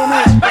trophy stone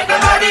me. Make the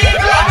money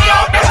and the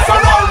audience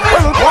around me.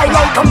 Well, why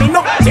like a me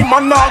no team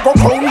and now go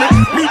clown me.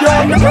 Media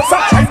on the press I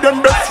try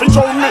them best to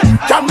show me.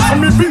 Cancel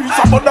me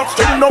visa but that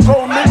still no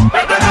ground me.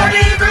 Make the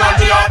money and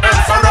the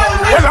audience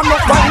around me. Well, I'm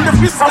not trying to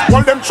piss up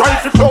while them try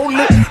to clone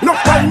me. No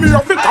time me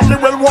of it and me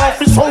well want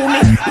to show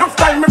me. No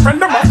time me friend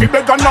them have to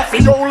beg and not to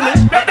hold me.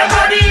 Make the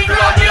money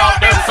and the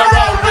audience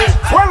around me.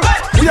 Well,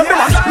 we have the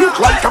man look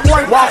like a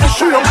boy want to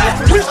shame.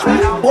 Wish me,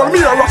 but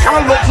me or I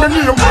can't look me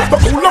name. The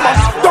cool man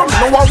don't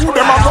know who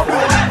them are go.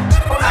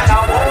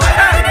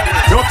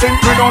 You think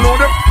we don't know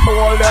them?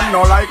 All them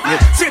no like me.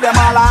 See them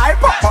all hype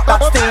up, but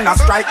that still not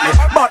strike me.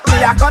 But me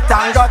a cut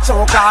and got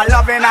choke all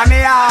loving on me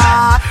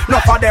heart.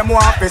 Enough of them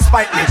want to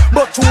spite me,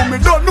 but to me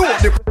don't know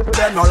the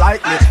them no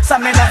like me. So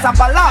me just have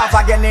a laugh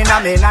again in a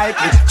me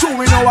Nike. True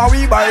we know how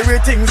we buy we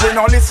things, we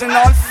no listen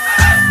all.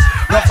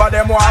 Enough of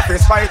them want to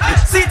spite me.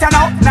 See it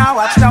now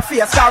watch no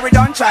face. Cause we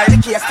don't try the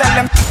case. Tell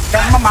them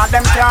mama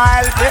them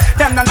can't help it.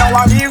 Them don't know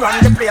how we run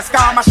the place.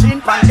 Car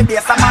machine pan the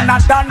base. A man a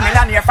done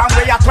millionaire from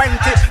we are 20.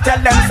 Tell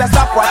them say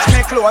stop watch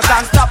me clothes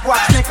and stop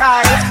watch me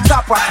Kyle.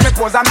 Stop watch me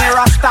pose and me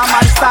Rasta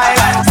man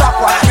style. Stop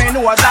watch me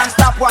nose and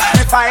stop watch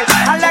me file.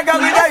 And leg a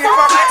with a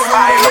hypocrite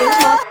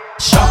smile.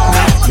 Shock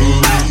me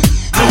crew,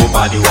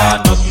 nobody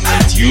want nothing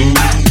with you.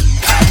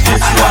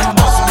 This one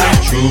must break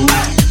through.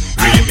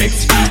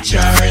 Remix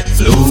featuring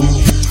Blue.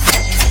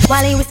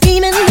 While he was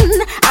scheming,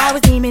 I was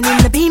beaming in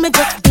the beamer,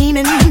 just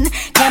beaming.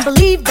 Can't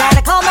believe that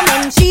I called my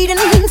man cheating.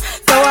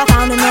 So I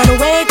found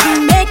another way to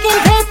make him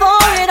pay for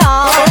it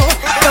all.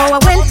 So I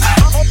went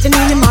to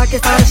Neiman Marcus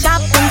on a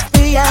shopping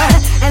spree,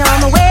 and on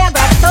the way I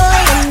grabbed Toy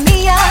and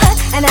Mia.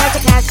 And as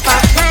the cash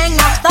box rang,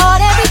 I thought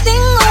everything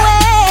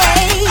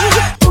away.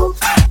 Ooh,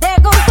 there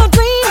goes the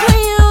dream we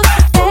used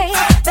to say.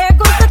 There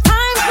goes the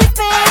times we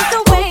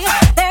spent away.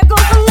 There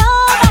goes the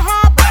love I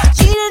had, but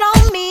you cheated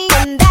on me,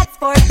 and that's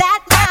for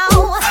that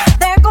now.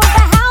 There goes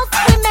the house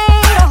we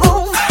made a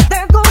home.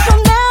 There goes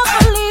you'll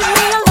never leave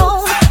me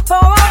alone for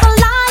all the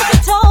lies you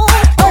told.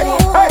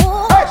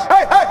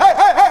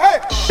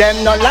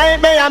 Them no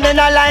like me, I me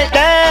no like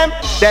them.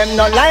 Them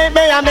no like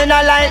me, I me no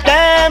like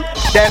them.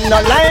 Them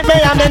no like me,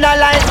 I me no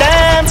like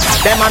them.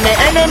 Them are me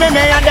enemy,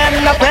 me and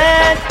them no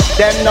friend.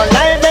 Them no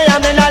like me, I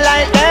me no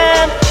like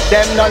them.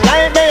 Them no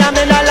like me, I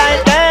me no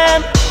like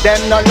them.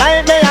 Them no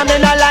like me, I me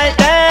no like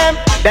them.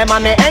 Them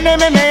are me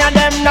enemy, me and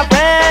them no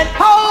friend.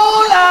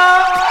 Hold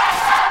up.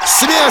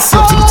 See me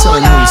yourself to the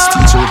time news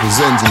teacher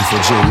representing for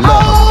J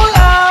Love.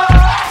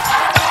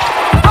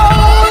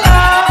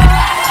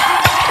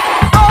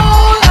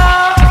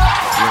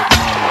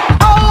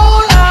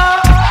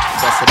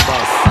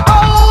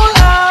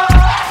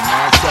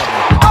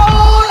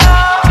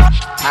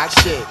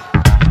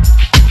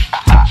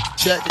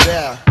 Check it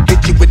out.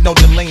 Hit you with no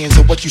delaying,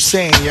 so what you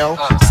saying, yo?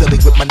 Silly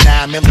with my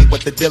 9 milli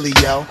with the dilly,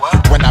 yo.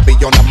 When I be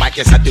on the mic,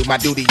 yes, I do my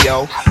duty,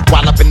 yo.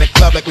 While up in the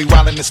club like we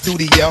while in the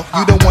studio.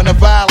 You don't wanna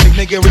violate,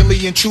 nigga,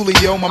 really and truly,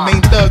 yo. My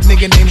main thug,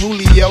 nigga named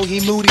Julio,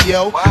 he moody,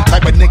 yo.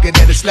 Type of nigga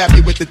that'll slap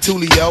you with the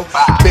tulio.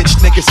 Bitch,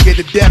 nigga scared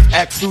to death,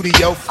 act fruity,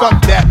 yo.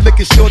 Fuck that, look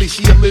at shorty,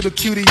 she a little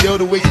cutie, yo.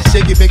 The way she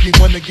shake it make me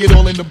wanna get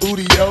all in the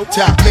booty, yo.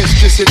 Top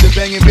mistress in the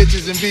banging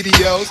bitches and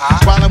videos.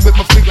 While I'm with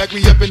my freak like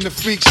we up in the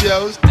freak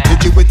shows.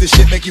 Hit you with the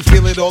shit, make you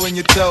feel it all in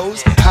your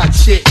toes. Hot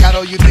shit, got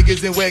all you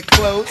niggas in wet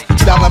clothes.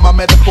 Styling my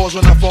metaphors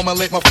when I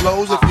formulate my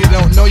flows. If you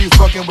don't know, you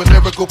fucking with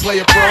lyrical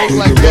player pros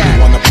like you that. really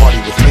wanna party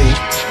with me?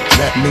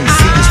 Let me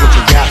see just what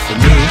you got for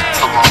me.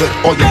 Put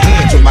all your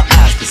hands with my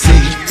eyes to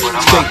see.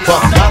 Stay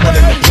buck violent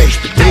in the place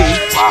to be.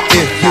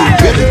 If you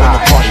really wanna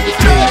party with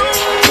me,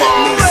 let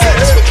me see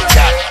just what you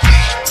got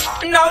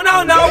for me.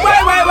 No, wait.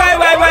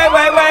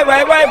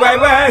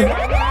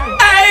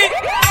 Hey,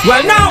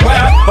 well now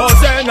where? Oh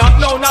say not,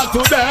 no, not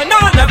today. No,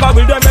 never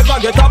will them ever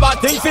get a bad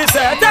thing fi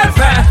say. Tell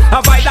fair,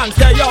 and fight and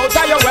stay out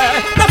of your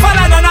way. No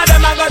follow none of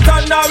them and go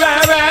turn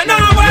nowhere, no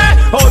way.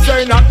 Oh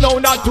say not, no,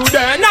 not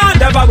today. No,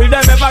 never will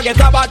them ever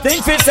get a bad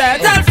thing fi say.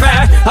 Tell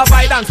fair, and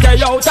fight and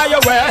stay out of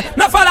your way.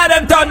 No follow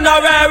them turn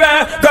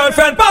nowhere.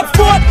 Girlfriend pop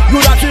sport,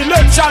 you that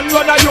election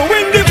runner, you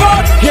win the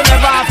vote. You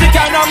never have to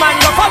carry no man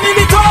go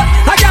family court.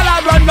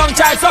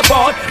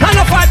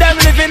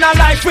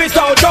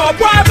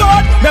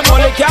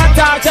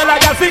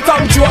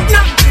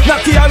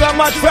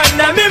 much friend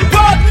them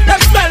import.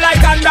 Them smell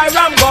like under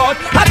ram goat.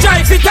 I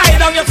try to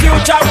tie down your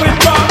future with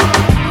rum.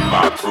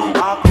 My crew,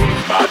 my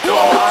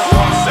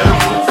dogs, sell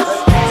roof,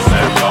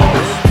 sell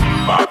dogs.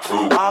 My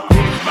crew,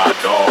 my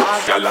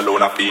dogs, y'all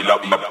alone I feel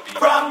up my.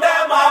 From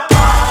them I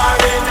power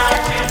in a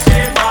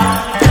kitchen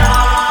man.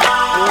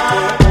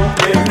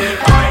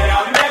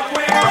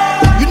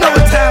 You know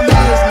what time it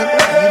is, nigga.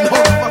 You know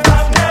what fuck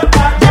it is.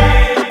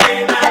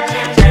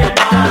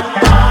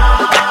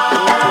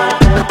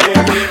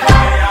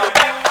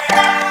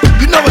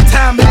 You know what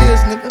time it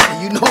is, nigga.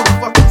 You know what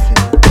fuck it is.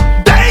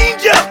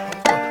 Danger!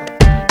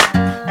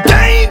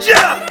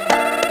 Danger!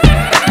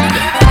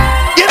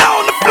 Get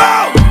on the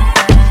floor.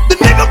 The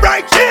nigga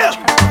right here.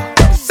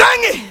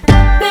 Sing it.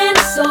 Been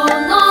so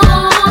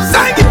long.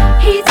 Sing it.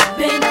 He's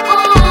been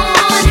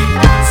on.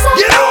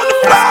 Get on the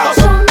floor.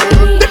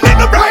 The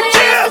nigga right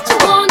here.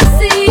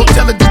 Don't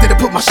tell a DJ to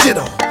put my shit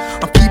on.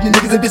 I'm keeping the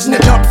niggas and bitches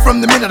that jump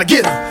from the minute I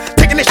get them.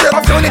 Taking their shirt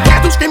off, showing their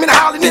tattoos, screaming and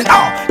hollering and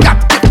all. Got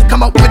the gift to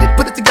come out with it,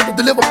 put it together,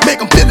 deliver, make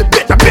them feel it,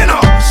 bitch. I been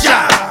on.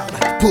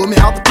 Shine. Pull me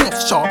out the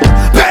pencil sharp.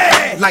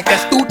 Bang! Like that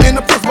student in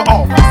the principal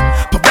office.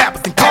 Put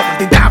rappers and coffins,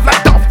 they dive like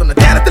dolphins. The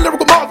dad at the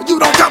lyrical marvel, you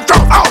don't come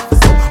drop office.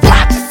 So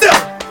watch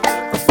yourself.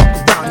 Don't fuck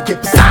around and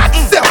get beside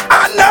yourself.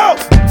 I know.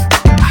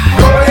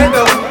 Go ahead,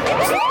 though.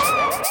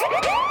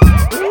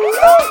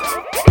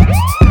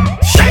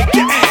 Shake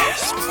your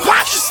ass.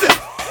 Watch yourself.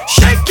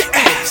 Shake your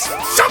ass.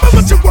 Show me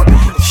what you're working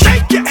with.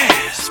 Shake your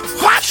ass.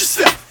 Watch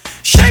yourself.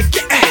 Shake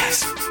your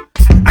ass.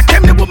 I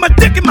came there with my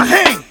dick in my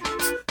hand.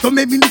 Don't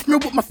make me lift me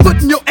with my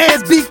foot in your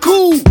ass, be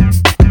cool.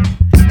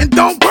 And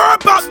don't worry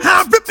about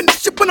how I'm ripping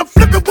this shit when I'm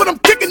flipping, what I'm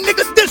kicking,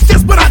 nigga, this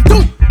just what I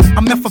do.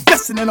 I'm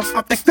effervescing and I'm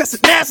off that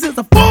crescent. Now since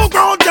a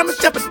full-grown German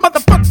shepherd,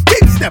 motherfucker,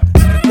 keep stepping.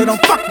 They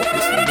don't fuck with me,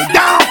 they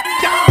down.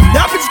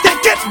 Y'all bitches can't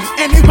get me,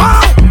 and they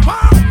won't.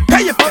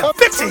 Pay your bill,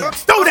 fix it,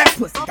 throw that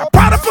pussy. Got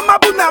Prada for my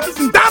boo now,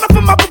 and Donna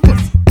for my boo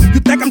pussy. You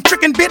think I'm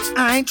tricking, bitch?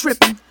 I ain't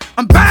tripping.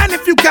 I'm buying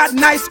if you got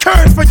nice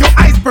curves for your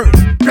iceberg.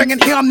 Bringing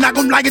here, I'm not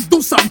gonna like it,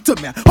 do something to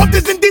me. Hope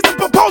this indecent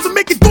proposal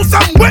make it do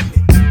something with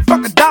me.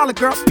 Fuck $1,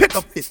 girl, pick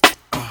a 50.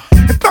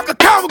 And fuck a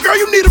coward, girl,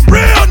 you need a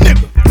real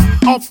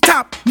nigga. Off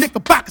top,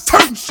 Knickerbockers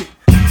hurting shit.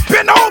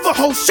 Bend over,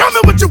 ho, show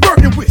me what you're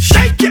working with.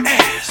 Shake your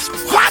ass,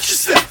 watch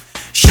yourself.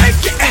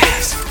 Shake your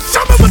ass,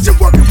 show me what you're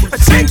working with.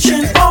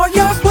 Attention, all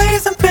your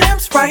players and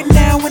pimps right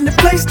now in the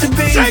place to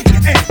be. Shake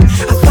your ass.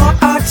 I thought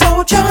I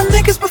told y'all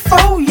niggas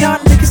before, y'all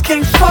niggas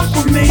can't fuck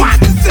with me.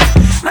 Watch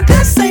yourself. Now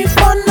this ain't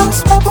fun, no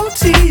smoke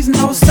OTs,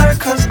 no sir,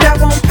 cause that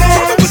won't pass.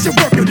 Show me what you're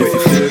working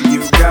with. You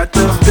got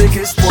the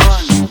biggest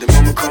one, the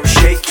mama come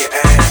shake your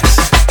ass.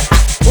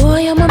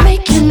 Boy, I'ma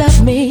make you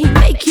love me,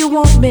 make you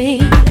want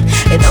me,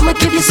 and I'ma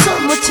give you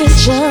some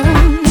attention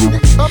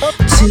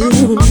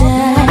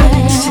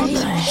tonight.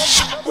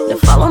 Now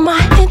follow my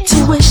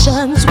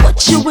intuitions,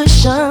 what you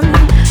wishin'.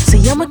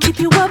 See, I'ma keep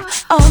you up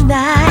all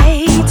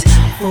night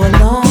for a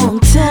long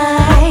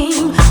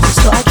time.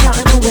 So start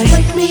counting away.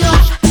 Wake me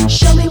up,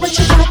 show me what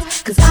you got,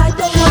 cause I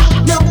don't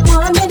want no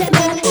 1 minute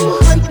man.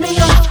 Wake me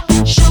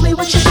up, show me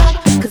what you got,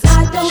 cause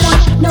I don't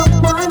want no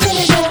 1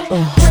 minute man.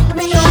 Wake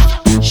me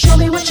up, show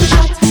me what you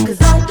got,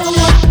 cause I don't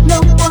want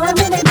no 1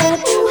 minute man.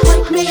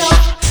 Wake me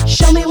up,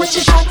 show me what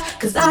you got,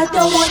 cause I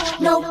don't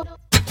want no.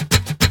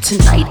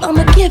 Tonight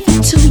I'ma give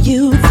it to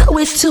you, throw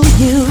it to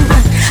you.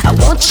 I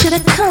want you to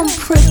come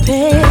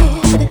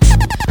prepared.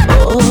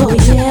 Oh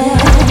yeah.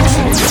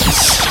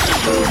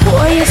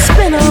 Boy, it's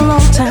been a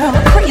long time, a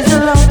crazy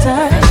long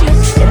time,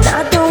 and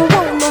I don't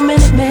want no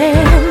minute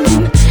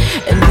man,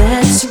 and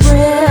that's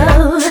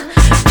real.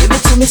 Give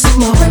it to me some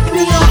more. Wake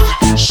me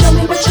up, show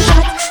me what you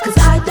got, cause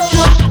I don't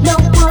want no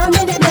 1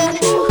 minute man.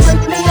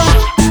 Wake me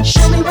up,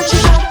 show me what you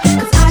got,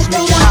 cause I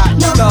don't want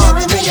no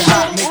 1 minute man.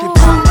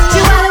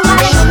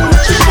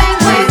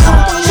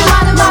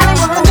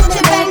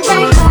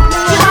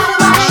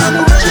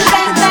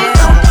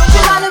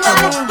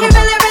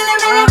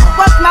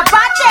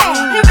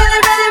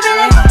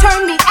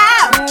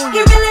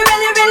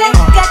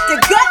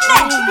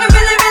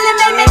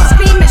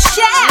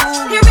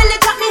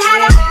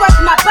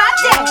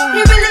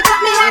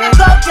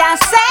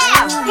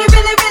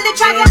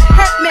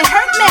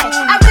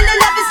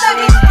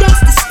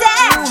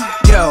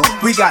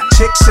 We got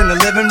chicks in the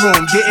living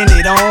room getting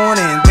it on,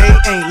 and they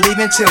ain't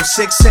leaving till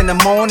 6 in the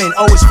morning.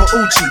 O is for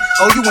Uchi.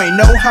 Oh, you ain't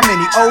know how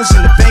many O's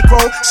in the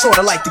bankroll?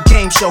 Sorta like the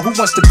game show, Who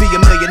Wants to Be a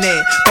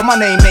Millionaire? But my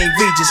name ain't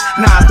Regis.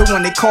 Nas the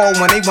one they call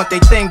when they want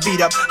their thing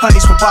beat up.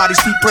 Honeys for bodies,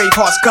 feet brave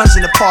hearts, guns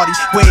in the party.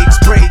 Waves,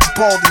 braids,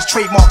 baldies,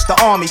 trademarks the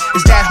army.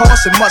 Is that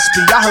horse? It must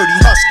be. I heard he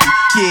husky.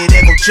 Yeah,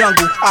 there go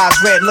jungle, eyes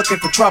red, looking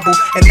for trouble.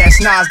 And that's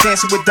Nas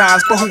dancing with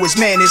dimes, but who his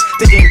man is?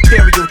 The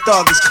Imperial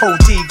Thug is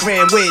Code D,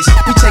 Grand Wiz.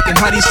 We taking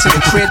honeys to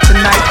the crib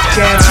tonight.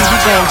 Guarantee we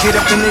gon' get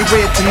up in their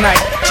rib tonight.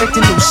 Check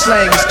the new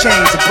slang, it's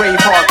changed. The brave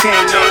heart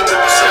gang name.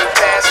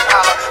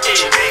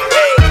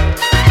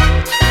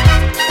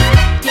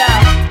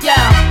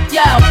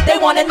 Yo, they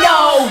wanna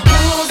know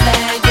who's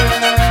that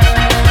girl?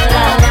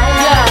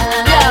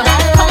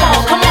 Come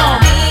on. Come on.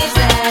 Who's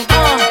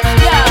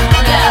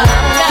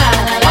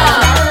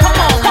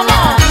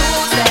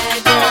that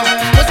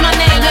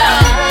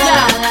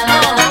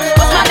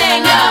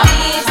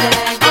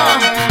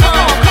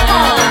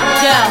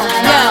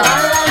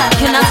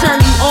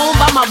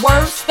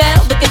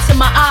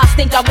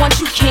think I want,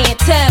 you can't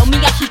tell. Me,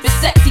 I keep it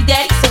sexy,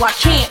 daddy, so I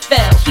can't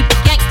fail. Keep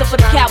it gangster for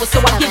the cowards, so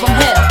I give them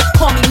hell.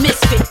 Call me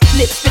misfit,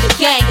 lips for the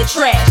gang of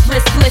trash.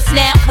 Riskless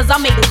now, cause I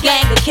made a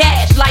gang of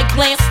cash. Like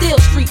glam, still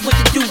street with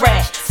the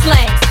do-rag.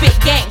 Slang, spit,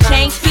 gang,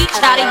 change speech,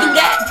 how they do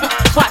that?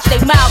 Watch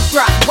they mouths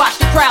drop, watch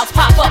the crowds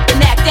pop up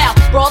and act out.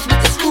 Brawls with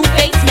the screw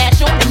face,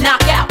 smash on and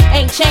knock out.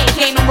 Ain't chain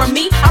game over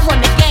me, I run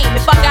the game.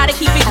 If I gotta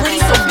keep it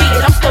green, so be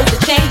it. I'm supposed to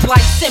change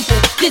like simple.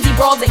 Dizzy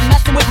brawls ain't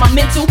messing with my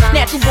mental.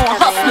 Natural born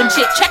hustling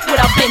shit, check what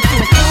I've been through.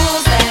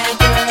 Who's that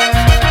girl?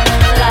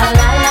 La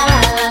la la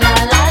la la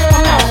la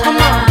la. Come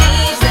on,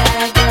 who's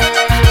that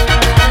girl?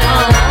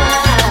 La la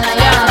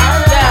la la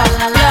la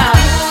la la.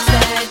 Who's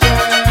that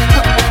girl?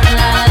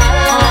 La la la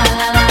la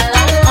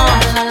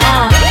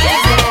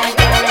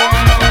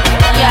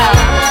la la.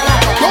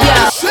 Don't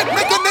this shit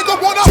make a nigga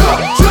wanna?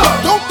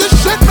 Don't this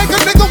shit make a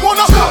nigga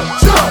wanna?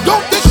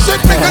 Don't this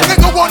shit make a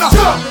nigga wanna?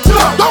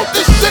 Don't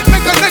this shit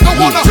make a nigga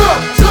wanna?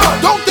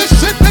 Don't this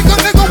shit make a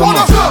nigga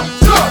wanna?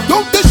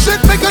 Don't this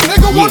shit make a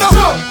nigga wanna?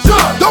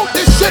 Don't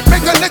this shit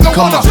make a nigga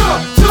wanna?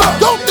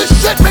 Don't this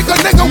shit make a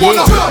nigga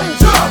wanna?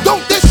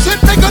 Don't this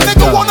shit make a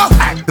nigga wanna?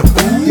 Act the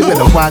fool. You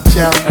better watch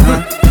out.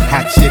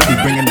 Hot shit be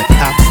bringing the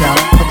cops out.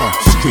 Come on,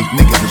 street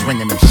niggas is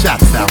ringing them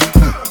shots out.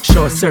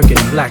 Short circuit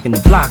and blacking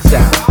the blocks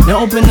out. Now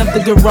open up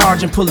the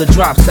garage and pull the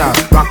drops out.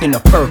 Rocking the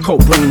fur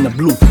coat, bringing the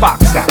blue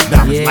fox out.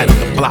 Diamonds light up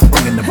the block,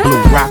 bringing the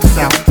blue rocks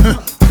out.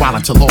 While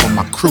until all of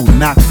my crew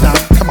knocks out.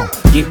 Come on,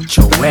 get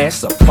your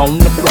ass up on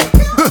the floor.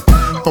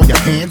 Throw your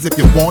hands if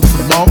you want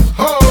some more.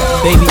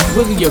 Baby,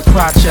 wiggle your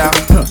crotch out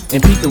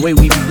and peep the way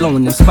we be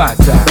blowing them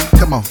spots out.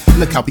 Come on,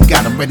 look how we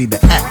got them ready to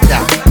act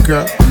out.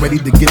 Girl, I'm ready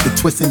to get the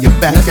twist in your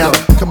back out.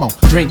 Come on,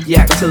 drink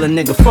yak till a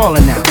nigga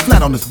falling out.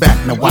 Flat on his back,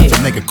 now watch a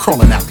nigga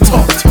crawling out.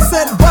 Talk to him.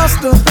 Said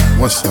Buster,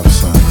 what's up,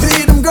 son?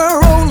 See them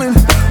girl rolling,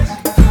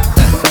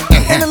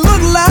 and it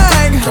look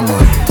like come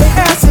on, their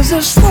asses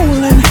are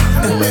swollen.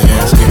 And their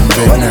ass getting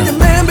big what now. Your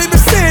man, baby,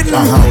 said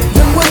no.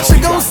 Then what you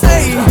gon'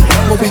 say?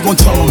 What we gon'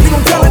 tell him? You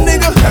gon' tell a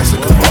nigga? That's a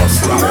good boss.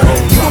 You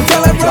gon'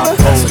 tell that brother?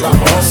 That's a good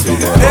boss.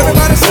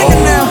 Everybody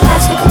singing now.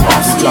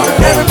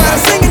 Everybody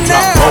singing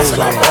now.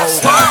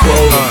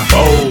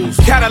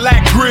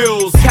 Cadillac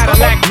grills,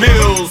 Cadillac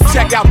mills.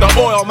 Check out the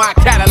oil my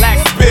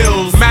Cadillac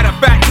spills. Matter of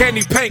fact,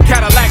 candy paint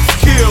Cadillac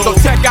kills. So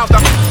check out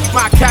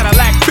my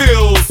Cadillac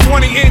bills.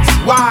 20-inch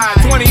wide,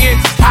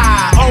 20-inch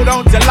high. Hold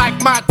on to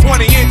like my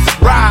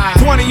 20-inch ride.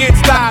 20-inch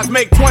thighs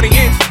make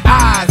 20-inch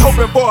eyes.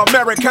 Hoping for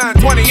American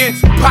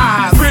 20-inch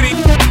pies. Pretty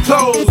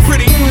clothes,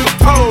 pretty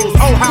toes.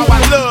 Oh, how I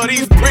love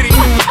these pretty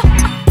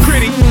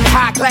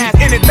high class,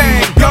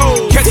 anything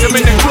goes. Catch them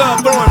in the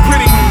club throwing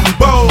pretty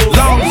bows.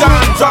 Long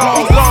John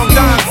draws, long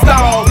John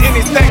stalls.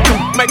 Anything to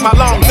make my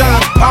long John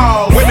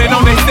pause. Women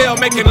on they cell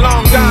making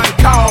long John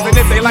calls. And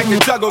if they like to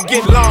juggle,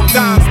 get long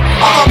Johns.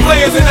 All my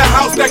players in the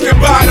house that can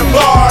buy the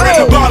bar.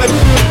 And the ball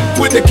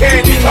with the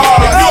candy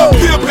car. If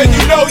you a pimp and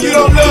you know you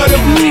don't love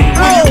them, when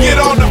you get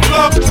on the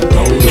club.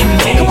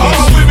 All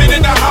my women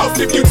in the house,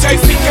 if you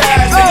chasing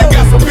cash and you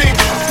got some big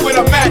with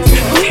a match,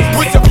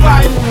 with your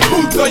flight,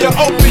 boots or your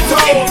open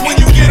toes when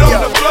you get on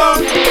the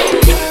club.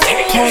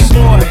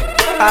 Homeboy,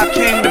 I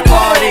came to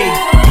party.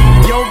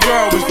 Your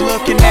girl was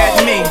looking at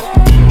me.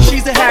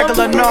 She's a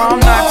haggler, no, I'm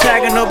not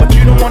tagging her, but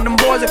you don't want them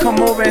boys to come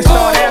over and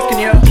start asking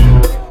you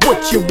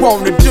what you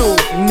wanna do,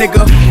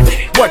 nigga.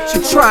 What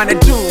you trying to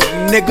do,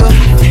 nigga.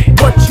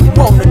 What you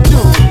wanna do,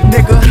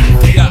 nigga.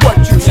 What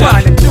you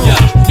trying to do.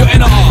 Yo,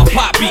 NR,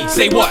 Pop B,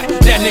 say what?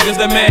 That nigga's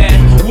the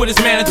man. With his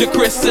manager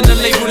Chris and the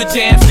label The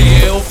Jam.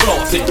 Still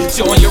flossing,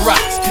 showing your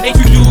rocks. Ain't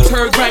you dudes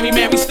heard Grammy,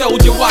 man, we stole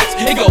your watch.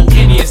 It go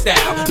Indian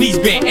style, knees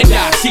bent and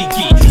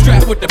dashiki.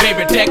 Strapped with the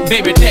baby tech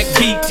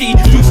BT.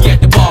 Juicy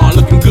at the bar,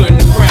 looking good in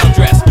the brown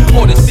dress.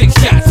 Ordered 6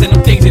 shots and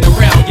them things ain't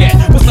around yet.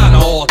 Persona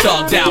all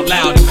thugged out,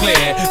 loud and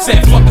clear.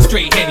 Said fuck a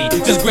straight Henny,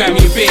 just grab me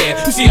a beer.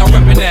 You see I'm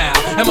reppin' now,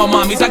 and my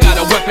mommies, I got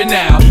a weapon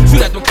now.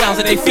 Shoot at them clowns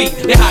at their feet,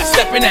 they hot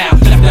steppin' out.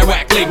 Left that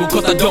rack label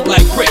cause I don't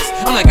like Chris.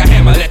 I'm like a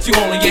hammer that you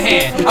hold in your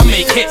hand. I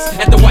make hits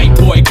at the white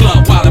boy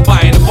club while I'm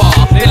buying the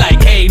bar. They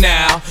like, hey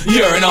now,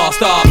 you're an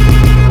all-star.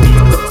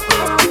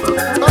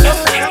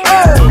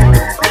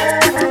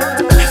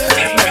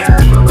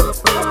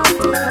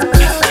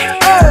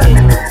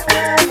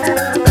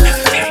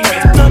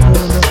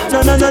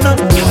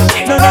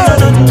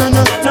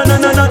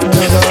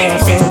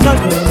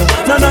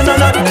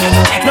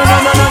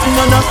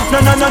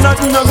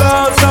 No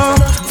go so.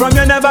 From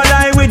you never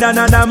lie with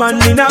another man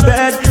in a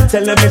bed.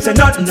 Tell them it's a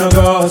nothing no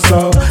go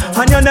so.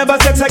 And you never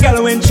sex a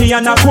girl when she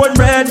on a cold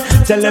bread.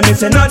 Tell them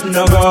it's a nothing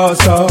no go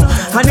so.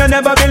 And you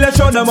never build a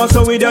shoulder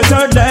muscle with your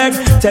third leg.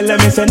 Tell them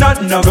it's a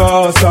nothing no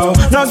go so.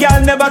 No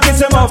girl never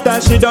kiss him off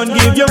that she don't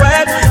give you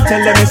head.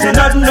 Tell them it's a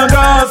nothing no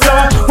go so.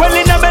 Well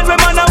in a bed with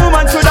man and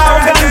woman should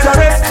have organs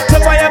arrest. So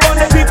fire about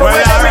the people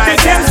where they with the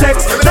same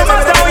sex. No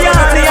matter how you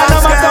honey and no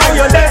matter how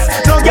you less.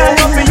 No girl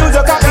don't be use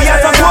your copy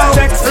as a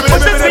context.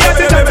 But if you have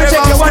to tell me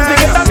check you want to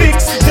get a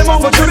fix. Them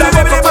on go to the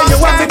baby when you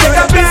want to get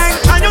a fix.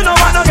 And you know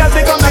what no girl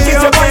they come and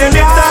kiss you on your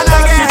lips. And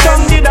like she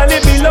tongue did a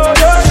little below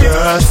you.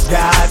 Just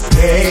got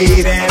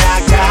paid and I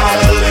got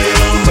a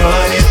little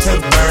money to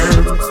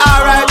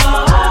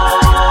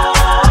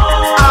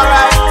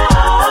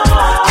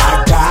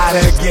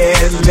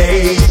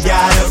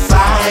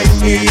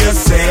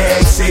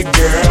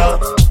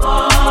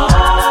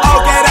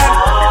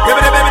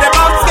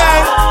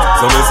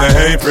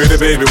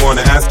baby,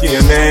 wanna ask you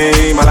your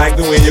name. I like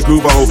the way you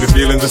groove, I hope you're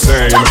feeling the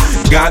same.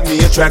 Got me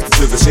attracted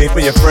to the shape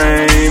of your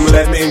frame.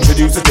 Let me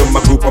introduce you to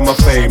my group and my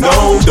fame.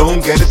 No,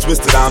 don't get it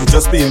twisted, I'm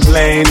just being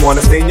plain.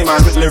 Wanna stain your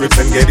mind with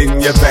lyrics and get in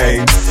your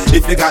veins.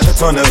 If you got the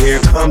tunnel, here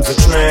comes the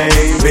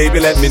train.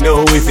 Baby, let me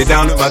know if you're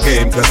down with my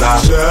game, cause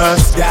I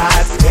just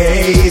got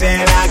paid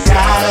and I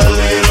got a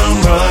little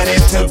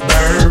money to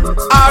burn.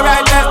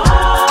 Alright then,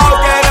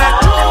 okay then.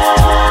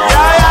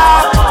 Yeah,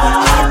 yeah.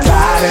 I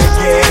gotta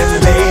get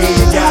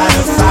laid,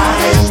 gotta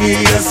find me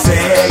a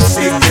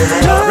sexy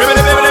girl.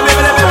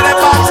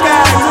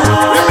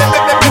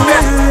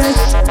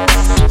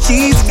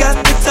 She's got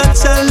the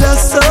touch I love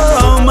so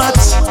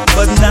much,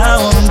 but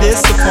now I'm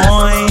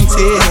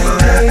disappointed.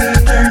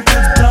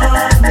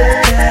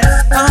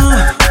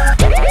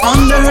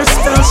 Under her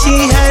spell she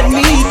had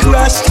me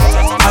crushed.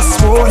 I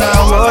swore I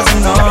was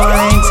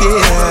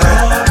anointed.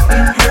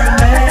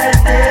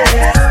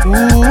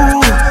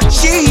 Ooh,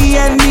 she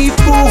had me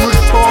fooled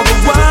for the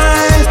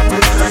while,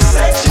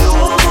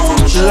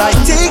 like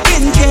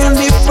taking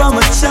candy from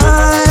a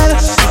child.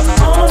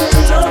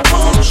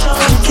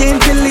 I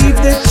can't believe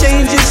the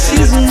changes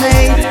she's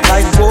made,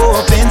 like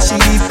wolf in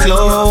cheap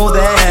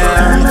clothing.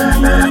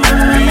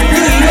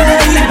 Yeah,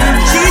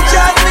 she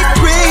drives me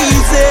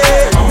crazy,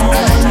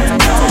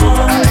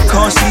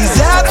 cause she's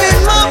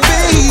having my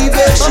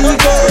baby. She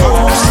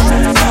goes,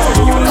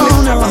 oh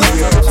no,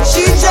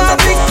 she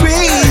drives me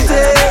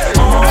crazy,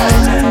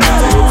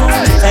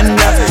 and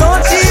I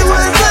thought she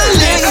was a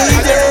lady.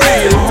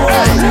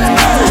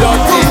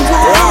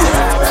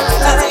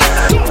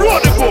 Roll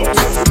the boat,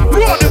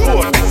 roll the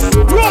boat,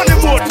 roll the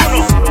boat, you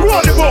know,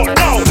 roll the boat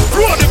now,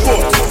 roll the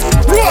boat,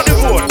 roll the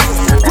boat,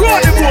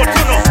 roll the boat,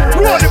 you know,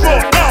 roll the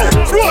boat now,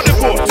 roll the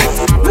boat,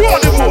 roll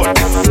the boat,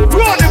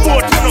 roll the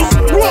boat, you know,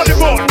 roll the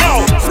boat now,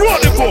 roll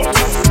the boat,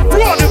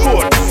 roll the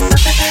boat.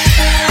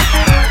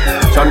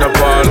 Chanda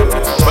Paul,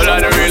 well I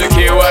don't really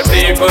care what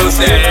people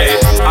say.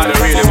 I don't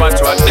really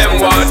watch what them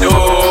want do.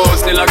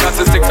 Still I got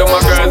to stick to my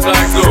girls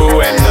like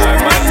glue, and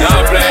I might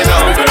not play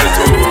number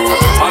two.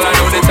 All I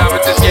know the time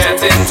is just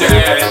getting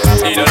jet.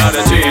 Need a lot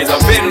of trees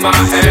up in my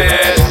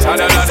head,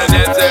 and a lot of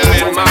dental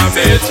in my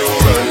bed to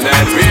run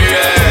that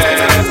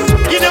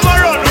real. Give them a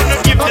run, wanna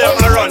give them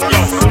a run,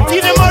 yo.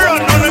 Give them a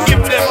run, wanna give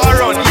them a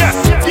run, yeah.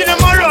 Give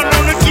them a run,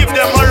 wanna give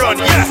them a run,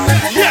 yeah.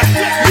 Yeah,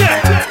 yeah,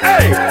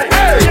 hey,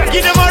 hey.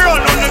 Give them a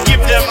run, wanna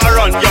give them a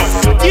run, yo.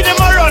 Give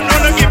them a run,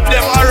 wanna give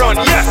them a run,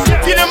 yeah.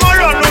 Give them a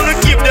run, wanna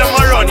give them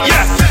a run,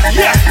 yeah.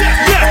 Yeah,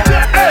 yeah,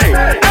 hey,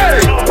 hey.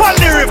 Pon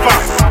the river,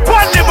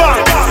 pon the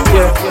bank.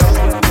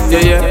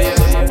 Yeah, yeah, yeah.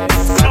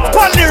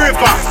 Pon the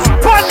river,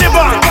 pon the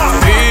bank.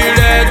 Feel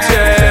that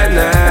jet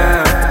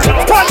now.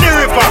 Pon the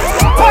river,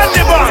 pon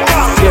the bank.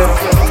 Yeah,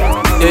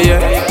 yeah,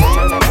 yeah.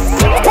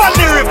 Pon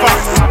the river,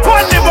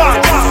 pon the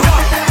bank.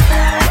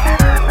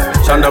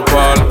 Chanda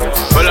Paul,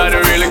 well I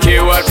don't really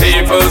care what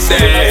people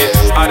say.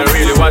 I don't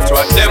really watch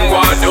what them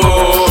want do.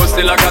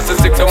 Still I got to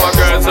stick to my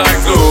girls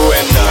like glue,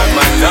 and I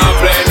might not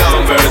play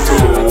number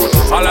two.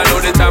 All I know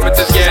the time is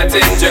just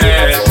getting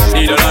jet.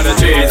 Need a lot of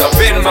trees up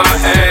in my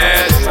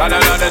head, and a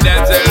lot of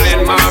dental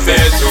in my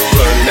bed to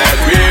run that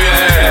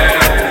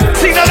real.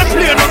 Signal the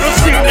plane, no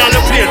signal the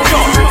plane,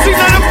 no.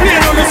 Signal the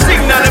plane, no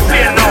signal the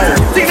plane, no.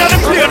 Signal the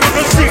plane,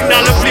 no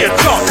signal the plane,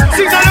 no.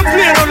 Signal the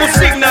plane, no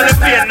signal the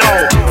plane, no.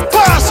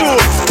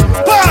 Parachute,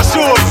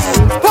 parachute,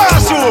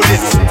 parachute,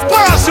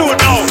 parachute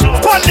now.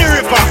 Pon the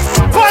river,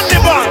 pon the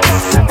bank,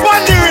 pon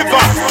the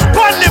river,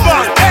 pon the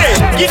bank. Hey,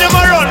 give them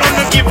a run,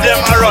 no give them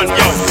a run,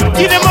 yo.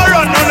 Give them a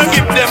run, no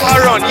give them a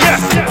run, yeah.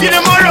 Give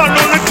them a run,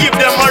 no give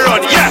them a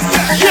run, yeah,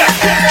 yeah,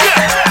 yeah.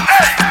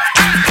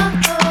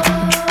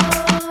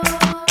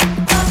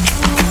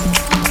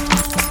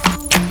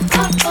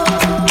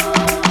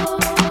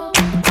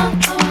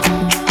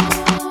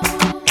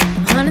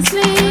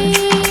 Honestly,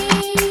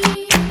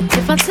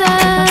 if I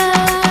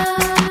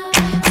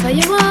tell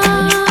you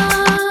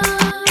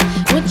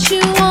what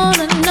you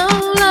wanna know,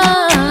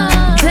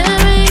 love,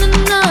 there ain't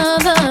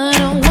another,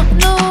 don't want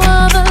no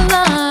other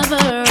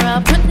lover. I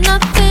put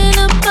nothing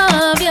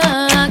above ya,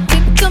 I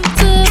kick 'em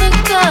to the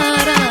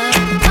gutter.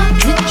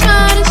 You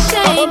try to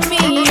shake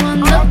me,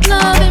 one up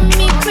loving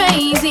me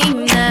crazy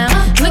now.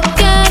 Look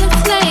at us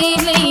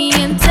lately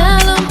and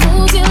tell 'em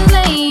who's your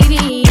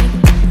lady.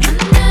 I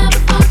never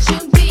thought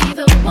you'd be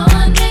the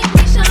one, make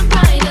me shine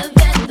brighter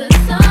than the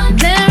sun.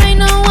 There ain't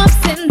no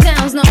ups and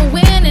downs, no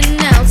winning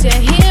outs,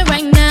 you're here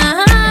right now.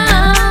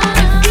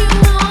 If you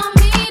want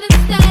me to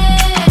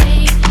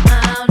stay,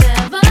 I'll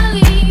never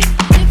leave.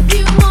 If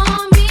you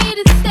want me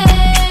to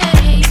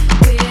stay,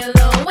 we'll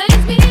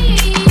always be.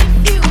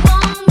 If you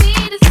want me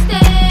to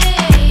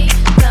stay,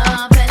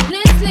 love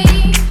endlessly.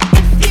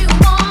 If you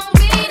want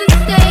me to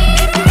stay,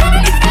 if you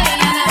want me to stay,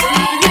 I never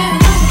leave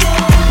you.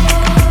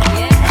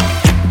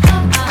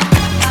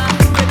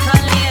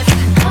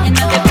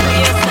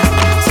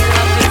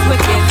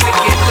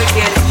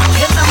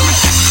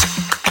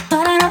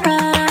 But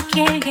I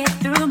can't get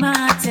through my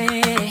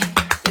day.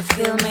 You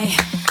feel me?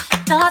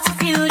 Thoughts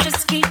of you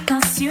just keep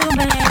consuming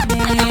me.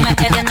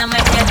 And I'ma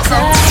get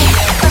tired.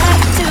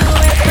 Back to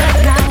it, but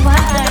now I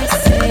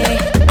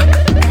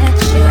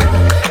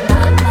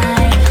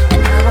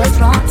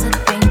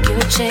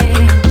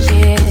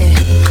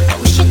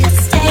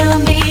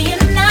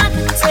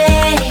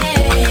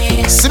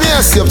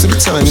up to the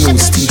time, you know,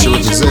 it's teacher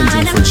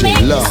representing for J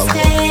Love.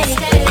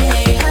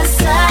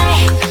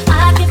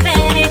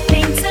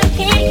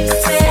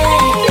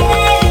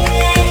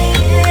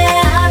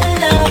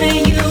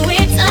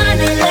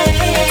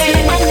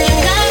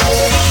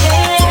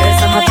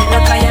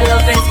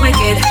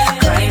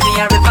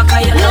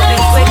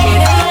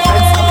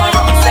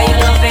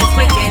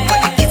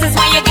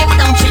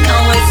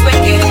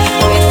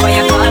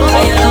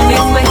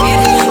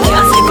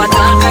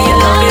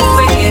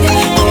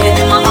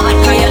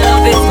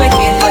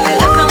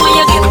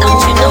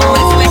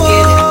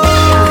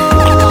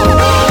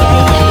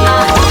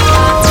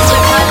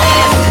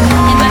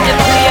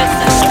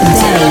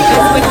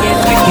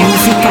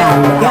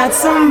 Got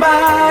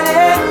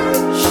somebody,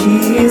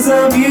 she is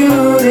a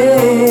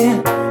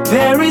beauty,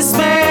 very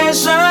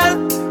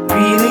special,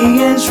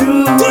 really and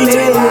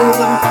truly.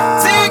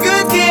 Take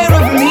good care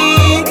of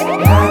me,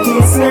 like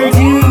it's her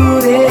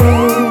duty.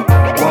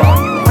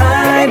 Walk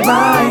right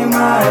by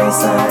my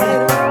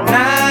side,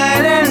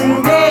 night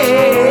and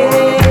day.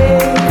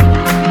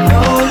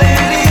 No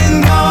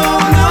letting go,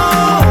 no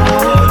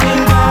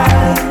holding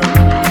back,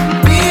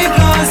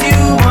 because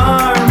you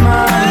are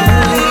my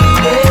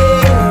lady.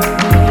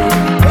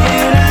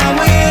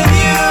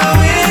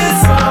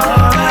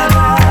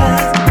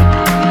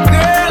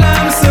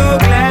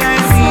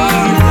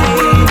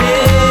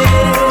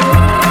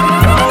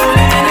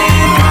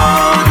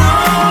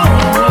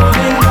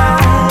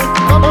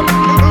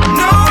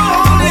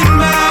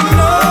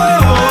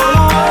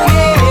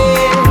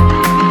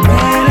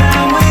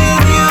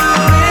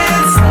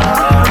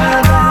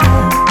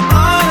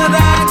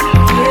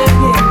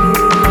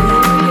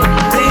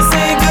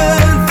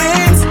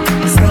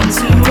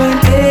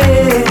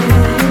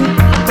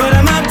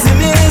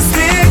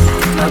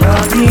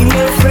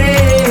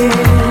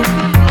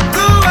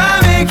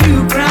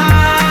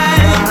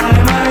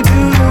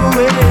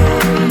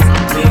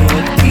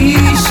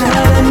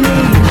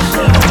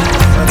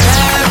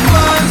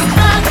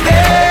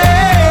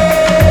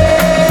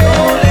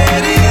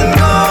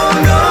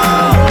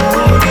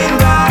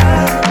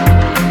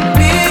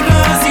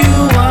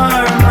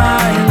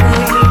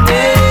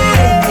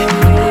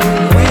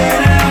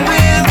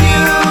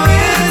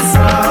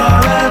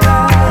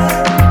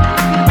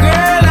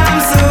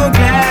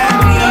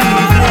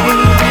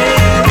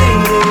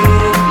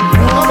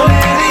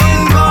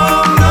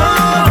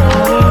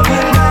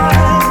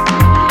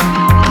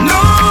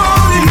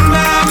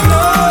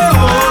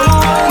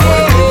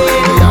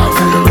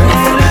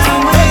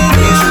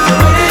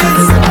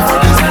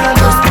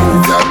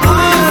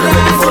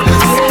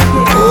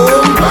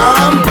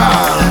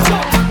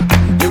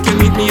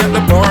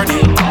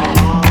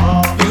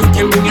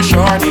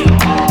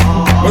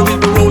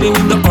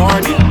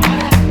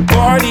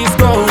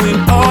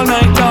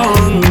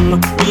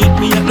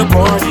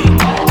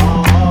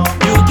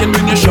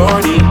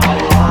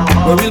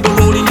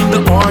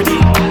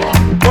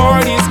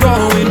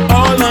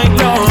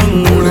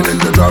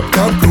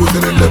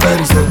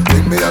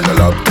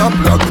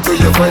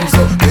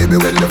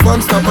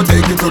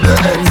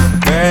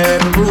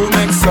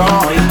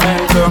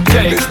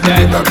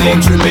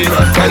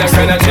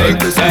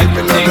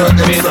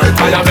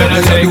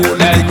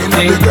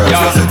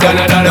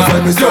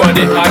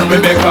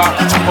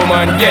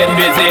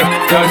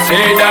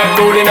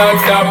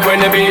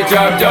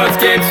 Just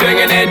keep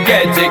swinging it,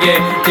 get jiggy.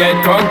 Get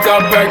crunked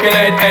up,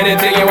 percolate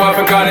anything you want.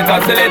 Call it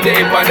oscillate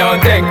if I don't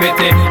take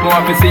pity.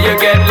 More to see you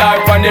get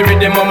life on the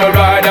rhythm of my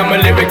ride. And my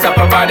lyrics up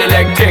about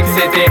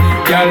electricity.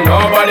 Girl,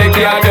 nobody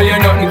can do you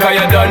nothing, cause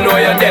you don't know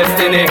your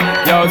destiny.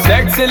 Yo,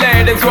 sexy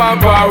ladies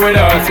want war with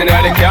us. In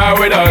the car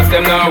with us,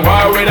 them not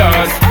war with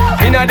us.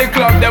 In the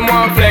club, them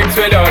want flex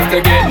with us. To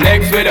get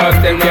next with us,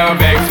 them can't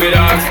vex with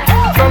us.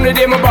 From the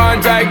day my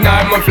bond, I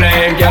ignite my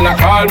flame. Girl, I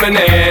call my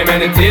name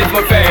and it is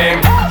my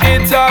fame.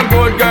 It's a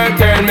good girl,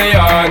 turn me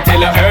on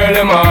till I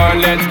early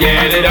morn. Let's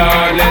get it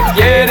on, let's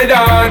get it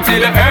on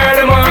till I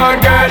early morn.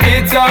 Girl,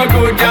 it's all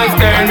good, just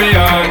turn me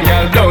on.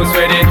 Girl, don't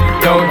sweat it,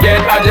 don't get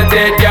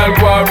agitated. Girl,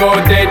 go and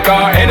rotate,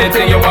 cause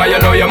anything you want, you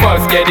know you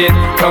must get it.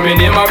 Coming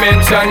in my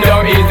mention,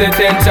 don't ease the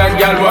tension.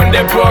 Girl, run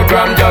the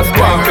program, just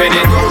go and fit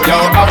it. Yo,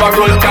 have a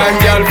good time,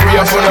 girl, free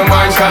up on the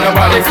mind. Cause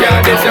nobody can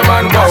diss a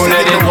man, won't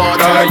let it.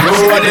 Cause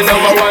you are the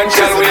number one,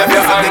 girl, we have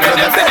your hand, and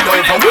just say it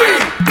going for me.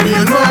 Me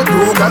and my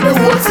crew got the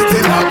whole city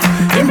locked.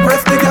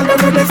 Impress the girl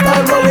with the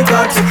style what we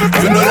got.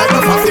 You know like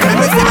a fussy, make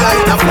me feel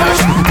like a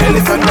flash.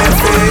 Elephant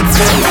message,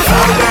 send us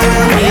out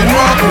there. Me and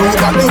my crew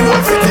got the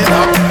whole city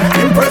locked.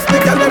 Impress the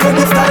girl with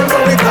the style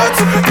what we got.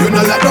 You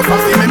know like a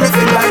fussy, make me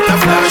feel like a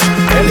flash.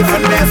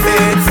 Elephant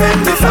message,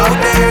 send us out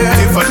there.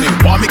 Tiffany,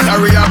 want me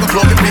carry out the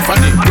flow with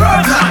Tiffany.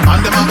 And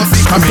them a go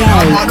see for me.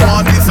 I'm on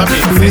one this of me.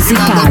 Say him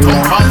a go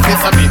come from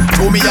face of me.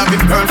 Show me have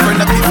him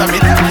girlfriend a piece of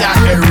me. Can't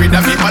get rid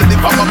of me. My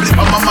lip on my lip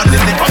on my man, the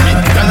lip on me.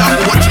 Tell her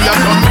what she a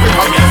done with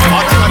for me.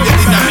 Smart and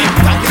get in on me.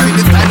 Thank you for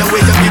the style the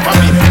way you give for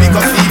me.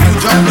 Because see you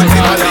jump with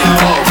it all in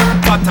toe.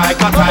 Cut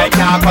I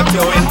can't cut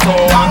you in two.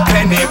 And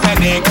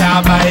penny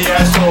can't buy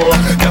your show.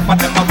 The for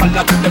them a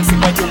follow to them see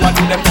what you want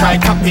to them try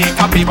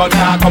copy body, but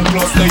can't come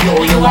close to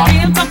you. You are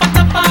real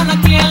top on a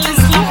careless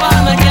slap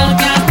on a girl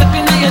can't step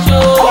in your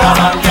shoe.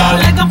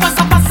 Leg up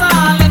pasa pasa,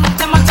 let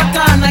them a check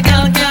on a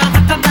girl can't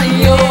hotter than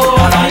you.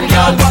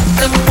 Girl, drop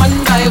them one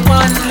by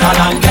one.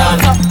 Girl,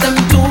 drop them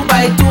two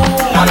by two.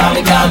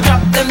 Girl,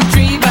 drop them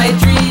three by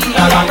three.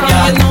 From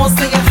your nose,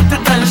 say you're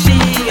hotter than she.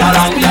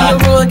 Spin the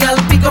road, girl,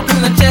 pick up in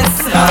the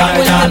chest.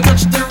 When you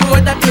touch the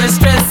road, that you're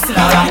stressed.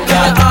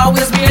 Girl,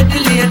 always wear the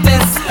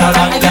latest.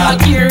 I don't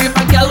care if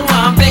a girl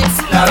want vex.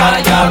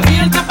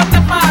 Real top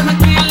on a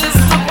careless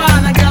slap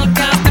on a girl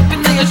can't step in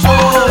your shoe.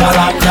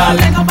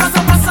 Leg up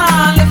pasa pasa,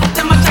 left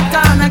them a check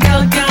on a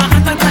girl can't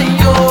hotter than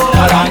you.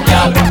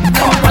 Girl,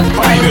 one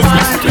by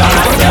one.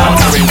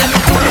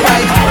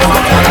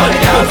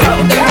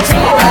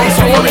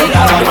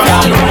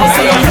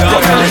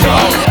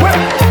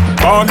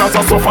 Born as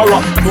a sufferer,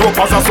 grow up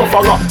as a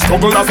sufferer,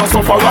 struggle as a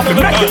sufferer,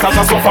 make it as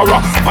a sufferer,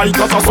 fight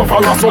as a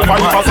sufferer,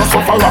 survive as a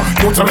sufferer.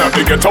 You tell me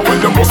they get away,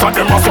 the most of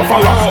them a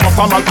sufferer.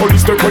 National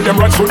police take with them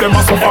right through them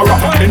a sufferer.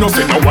 They no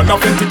say no one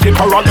authenticate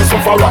her as a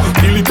sufferer.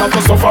 Feel it as a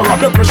sufferer,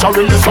 the pressure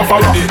in the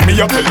sufferer. Me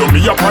a tell you,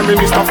 me a prime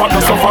minister for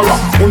the sufferer.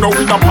 Who know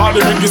in a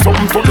parliament give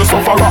something to the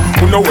sufferer.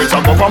 Who know which a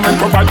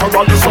government provide for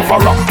all the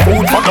sufferer.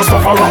 Food for the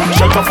sufferer,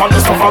 shelter for the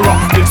sufferer.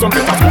 Take some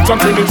better schools and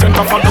training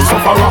center for the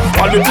sufferer.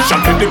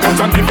 Politicians take the guns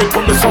and give it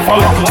to the sufferer.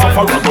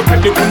 Sufferer go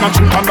take the gun and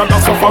shoot another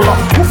sufferer.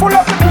 Who full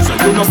of the prison,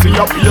 you no see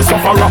a be a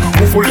sufferer.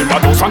 Who full in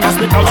my house and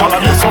hospital, all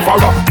be a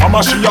sufferer.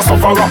 Mama she a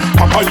sufferer,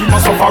 Papa him a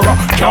sufferer.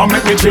 Can't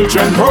make me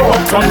children grow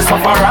up to the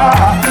sufferer.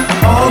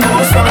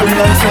 Almost sorry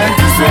I'm sad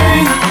to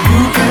say,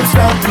 you can't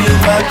stop me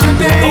not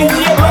today.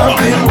 I've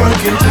been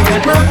working to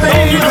get my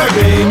pay, my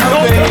pay, my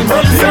pay,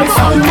 my pay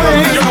some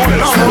way.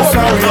 So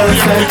sorry I'm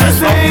sad to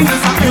say,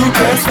 you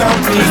can't stop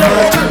me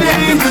not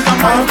today.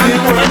 I've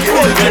been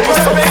working to get my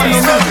pay,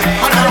 my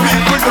pay.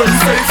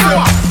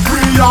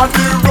 We are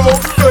the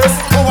roughest,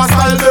 our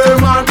style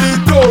them are the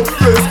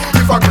toughest.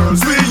 If a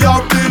girls we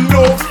have the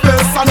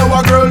toughest, and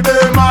our girl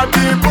them are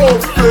the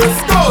toughest.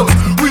 Girls,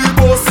 we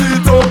both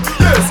sit up,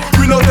 yes.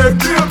 We no take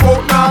care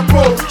about not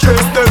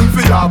purchase them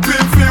for happy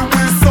feel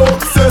with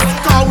success.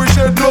 Cause we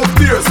shed no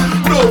tears,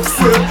 no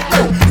sweat.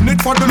 Hey, in it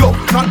for the love,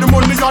 not the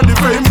money or the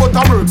fame, but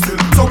a work still.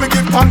 So we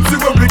give thanks to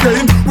what we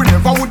gain. We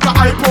never would the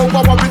hype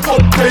over what we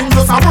obtain.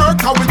 Just a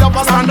work how we have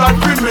a standard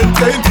we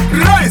maintain.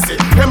 Lazy,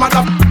 them are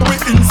the we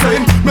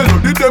insane.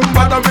 Melody them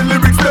bad and the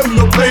lyrics them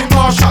no plain.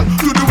 Partial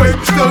to the way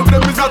we tell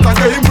them is not a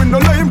game. We no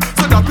lame,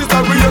 so that is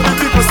why we hear the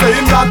people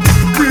saying that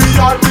we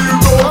are the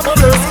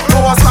roughest,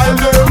 our style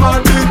them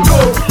are the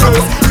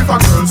toughest. If a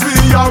girls we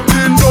have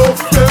the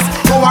toughest,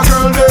 our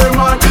girl them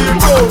are the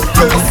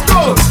toughest.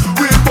 Girls,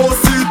 we both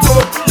sit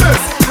up, yes.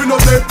 We no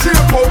take care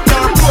about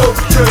their work,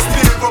 just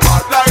leave them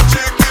out like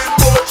chicken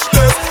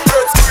muchless.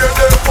 Let's hear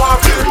them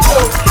walking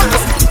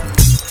toughest.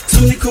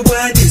 Some little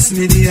boy diss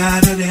me the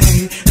other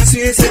day. I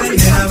swear to them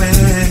get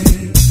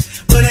away.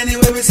 But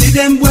anyway we see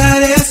them boy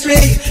they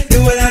astray. The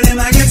whole of them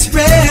I get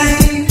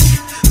sprayed.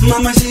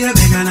 Mama she a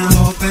beg and I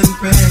hope and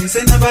pray.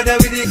 Say nobody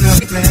with the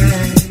gun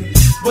play.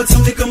 But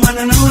some little man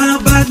I know how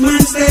bad man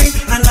stay.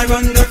 And I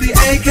run up the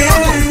AK.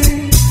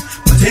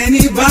 But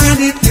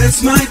anybody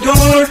test my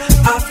door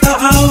after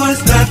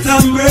hours that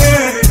a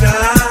murder.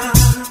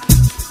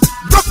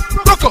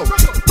 Rocco.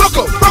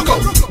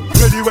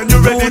 Ready when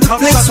you're ready,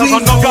 come shut up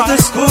on the guy.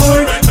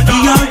 Score, we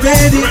are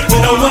ready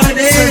for what it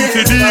is.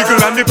 Send the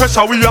eagle and the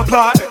pressure we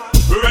apply.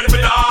 We're ready for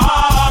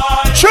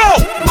that. Show!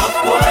 Enough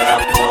boy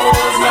that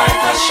pose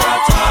like a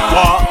shutter.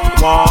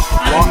 Wah.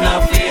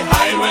 Enough feel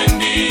high when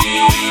the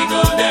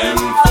eagle them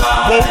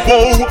fly.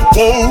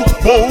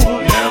 Whoa.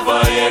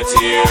 Never yet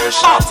hear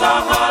shutter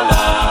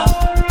holler.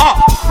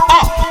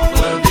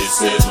 Well,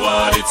 this is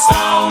what it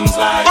sounds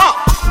like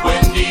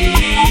when the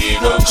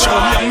eagle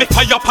cry. Me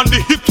tie up on the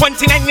hip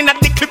 29 in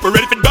the clip. We're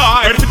ready to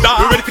die.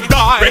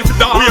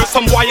 We are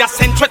some wire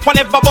centric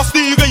whenever bust the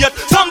eagle yet.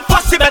 Some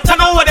fussy better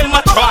know what them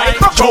a try.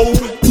 Joe,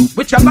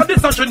 which are not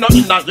this and not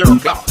in a your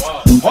class.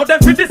 How them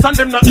fit this and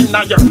them not in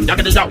a your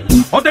yaggedy yow.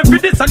 How them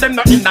fit this and them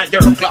not in a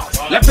your class.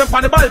 Left them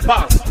on the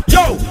bypass.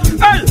 Yo,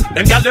 hey,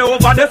 them gyal they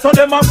over there so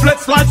them a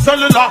flex like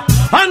cellular.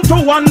 And to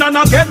one and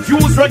I get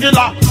used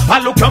regular. I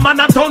look your man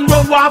and turn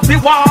round war for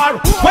war.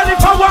 Well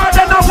if a war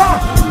then a war.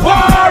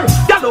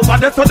 Gyal over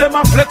there so them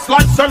a flex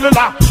like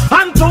cellular.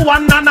 And to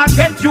one and I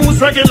get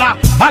used regular.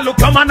 I look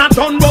your man and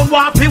turn round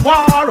war for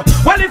war.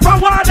 Well if a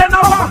war then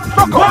a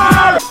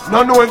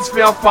war. No one's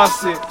fair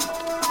fussy.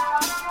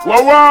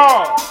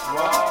 Wow.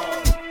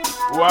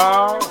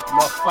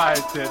 No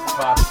fighting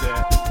fussy.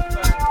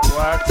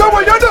 So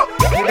what you do?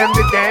 Give them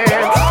the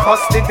dance,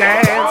 bust the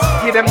dance.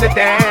 Give them the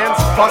dance,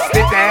 bust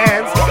the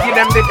dance. Give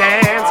them the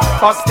dance,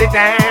 bust the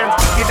dance.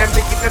 Give them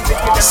the.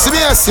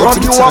 From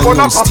you up on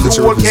a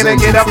fool, can I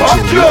get a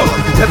fuck you?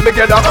 Let me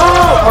get a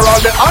for all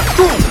the hot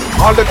crew.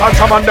 All the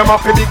contraband them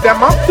up, pick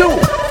them up too.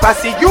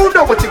 Passy, you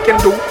know what you can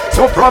do.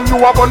 So from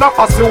you up on a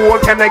fool,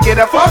 can I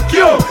get a fuck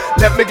you?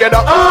 Let me get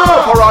a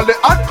for all the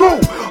hot crew.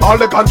 All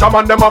the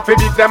contraband them up,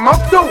 pick them up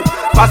too.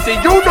 Passy,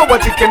 you know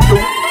what you can do.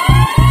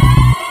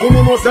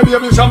 Uno no say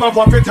baby jam of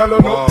what we tell you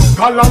no.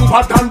 Call on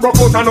pat and broke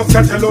out and no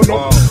settle you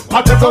no.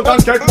 Potato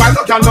and cake while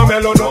you can no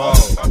mellow no.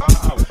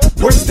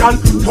 Question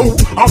 2,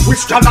 I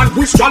wish gal and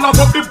wish gal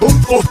about the boom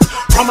up.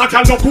 From a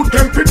gal no good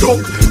them fit up.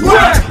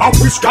 Yeah, I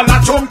wish gal a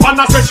jump and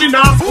a say she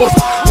not fuss.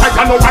 Like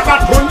I know what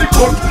that run the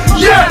cut.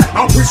 Yeah,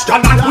 I wish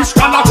gal and wish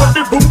gal about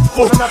the boom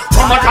up.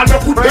 From a gal no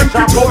good them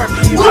fit up.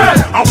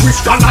 Yeah, I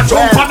wish gal a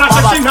jump and a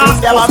say she not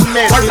fuss.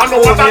 Like I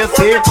know what that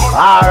run the cut.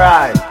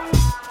 Alright.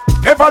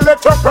 Never let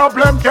your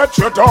problem get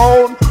you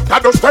down.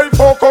 Gotta stay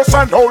focused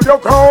and hold your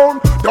ground.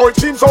 Though it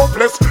seems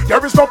hopeless,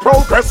 there is no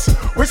progress.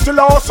 We still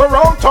lost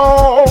around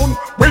town.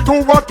 We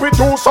do what we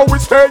do so we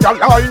stay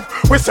alive.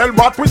 We sell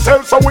what we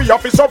sell so we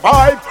have to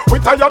survive. We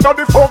tired of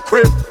the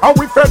fuckery and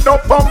we fed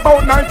up from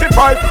about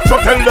 95. So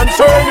tell them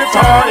say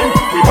anytime.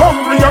 We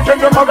hungry again,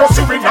 them a go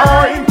see we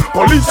nine.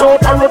 Police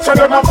out and road say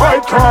them a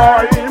fight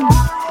crime.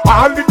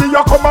 All the day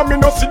you come and me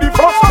no see the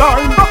first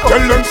time. Tell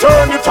them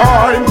say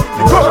anytime.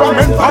 The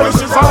government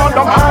policies are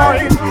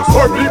undermined.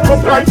 For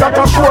people like that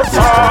a short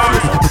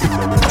sign.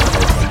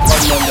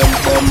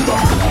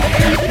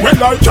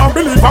 Well, I can't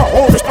believe how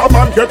Mr.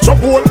 Man gets so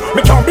cool.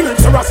 Me can't believe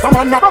the Rasta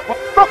man not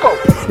fuck out.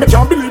 Me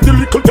can't believe the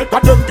little take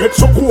of them get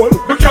so cool.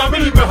 Me can't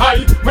believe me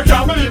high. Me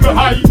can't believe me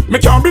high. Me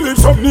can't believe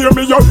some near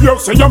me you hear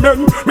say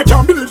amen. Me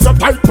can't believe the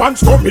tight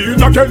pants come in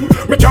again.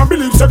 Me can't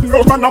believe that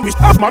no man a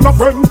Mr. Man a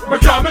friend. Me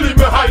can't believe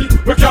me high.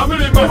 Me can't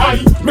believe me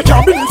high. Me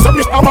can't believe that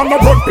Mr. Man a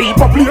run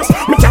people place.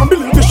 Me can't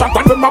believe the shot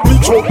and them a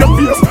bleach out them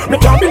face. Me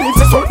can't believe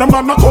the sort them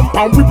man a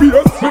compound with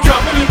beers. Me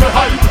can't believe me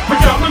high. Me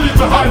can't believe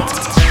me high.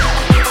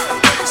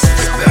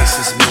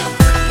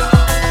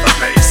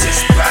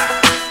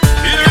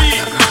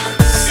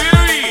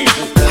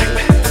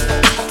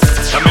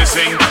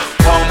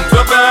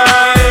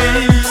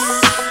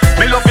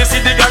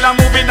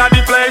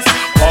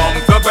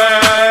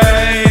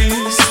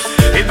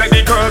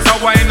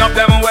 Up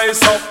them ways,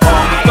 so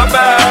pump the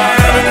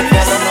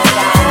bass.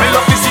 Me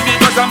love to see the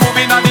girls are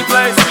moving on the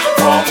place.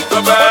 Pump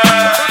the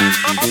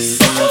bass.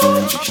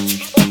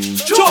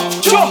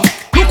 Chop.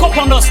 Look up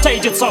on the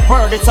stage, it's a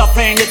bird, it's a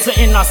plane, it's an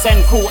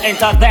innocent crew.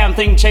 Ain't a damn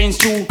thing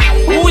changed too.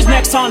 Who is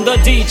next on the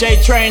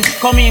DJ train?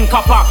 Come in,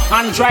 copper,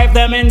 and drive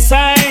them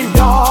insane.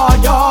 Yeah,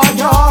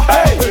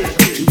 hey.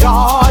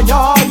 Yeah,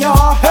 hey.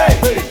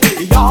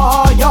 Yeah,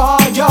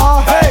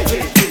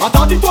 hey. I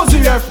thought it was the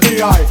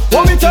FBI.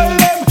 Want me tell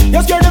them?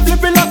 You scared the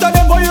flipping lot of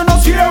them, but you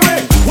not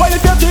scary. Well,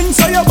 if you think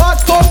so, your bad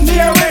come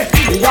near me.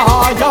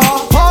 Yeah,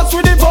 pass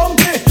with the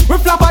bumpy. We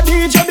flap a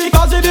DJ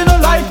because he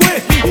didn't like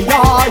me.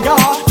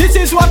 Yeah, this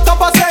is what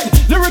Tapa said.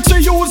 Lyrics we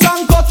use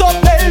and cut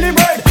up daily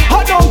bread.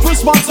 I don't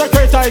respond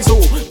secretize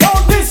who.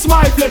 Don't diss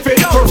my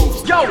flipping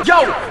crew.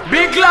 Yo,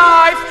 big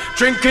life.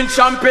 Drinking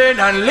champagne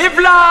and live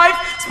life.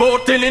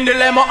 Sporting in the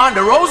limo and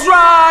the Rolls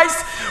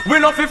Royce. We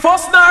no fi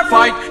fuss nor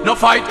fight, no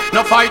fight.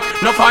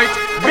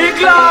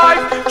 Big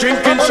life,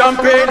 drinking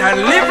champagne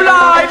and live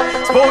life.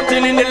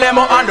 Sporting in the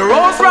limo and the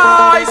Rolls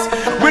Royce.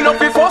 We no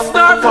fi fuss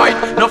nor fight,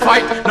 no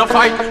fight.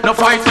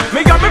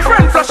 Me got my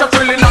friend Flash a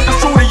trilling at the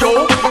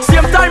studio.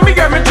 Same time me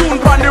get me tune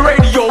on the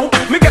radio.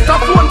 Me get a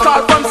phone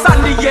call from San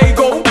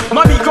Diego.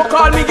 Mommy go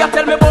call me and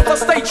tell me about a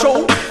stage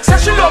show. Say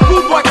she love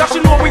rude boy 'cause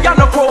she know we are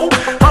no pro.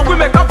 And we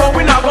make a bow,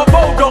 we never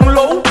bow down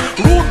low.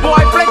 Rude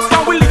boy flex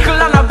now we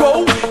little and a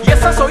go.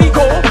 Yes, that's how he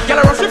go. Get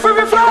a rush me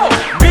free flow.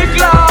 Big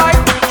life,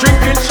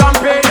 drinking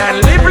champagne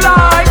and live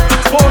life.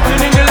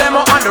 Sporting in the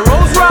limo and the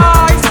Rolls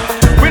Royce.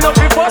 We no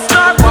be fuss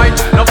nor fight,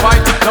 no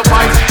fight.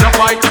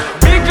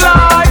 Big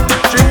life,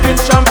 drinking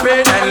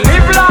champagne and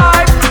live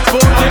life.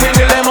 Sporting in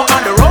the limo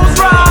and the Rolls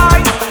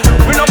Royce.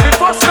 We no be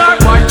fuss nor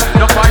fight,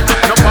 no fight.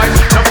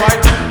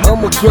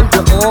 I'ma kill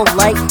you all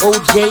like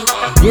OJ.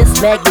 This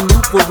Magnum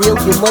for real,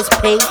 you must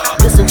pay.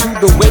 Listen to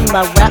the way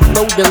my rap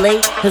no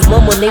delay. His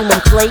mama name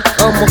him Clay,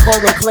 I'ma call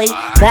him Clay.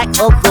 Back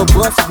up the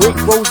bus with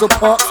Rosa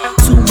Parks.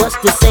 Too much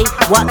to say,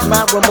 watch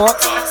my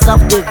remarks.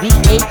 South the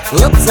VA,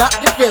 up top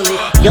the Philly.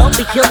 Y'all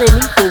be killing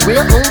me for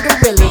real on the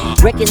really.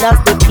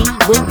 Recognize the P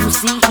when you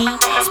see he.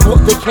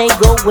 Sport the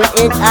Kango with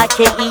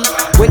Nike.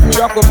 Break me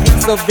off a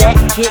piece of that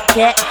Kit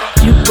Kat.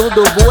 You know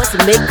the voice,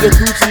 make your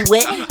Gucci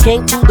wet.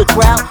 Came through the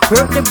crowd,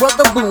 heard the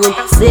brother booing.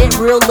 Said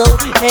real low,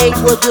 hey,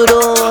 what you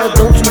doing?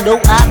 Don't you know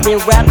I've been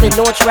rapping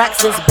on track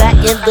since back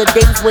in the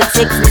days when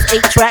tapes was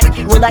 8-track.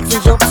 Relax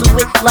and jump to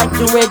it like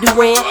Duran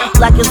Duran.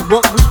 Black as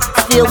buck, we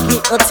still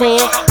get a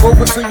tan.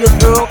 Over to your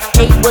girl,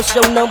 hey, what's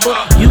your number?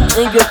 You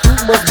and your crew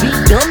must be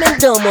dumb and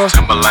dumber.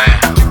 Timberland,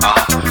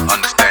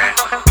 understand.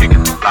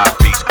 Kicking the fly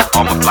beats,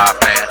 all my fly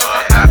fans.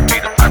 I be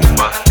the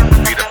piper,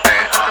 be the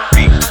fan.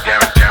 Beat,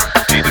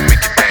 guaranteed to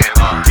make it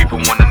dance. People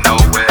wanna know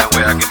where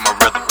I get my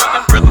rhythm.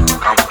 Rhythm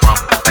come from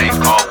the thing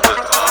called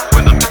wisdom.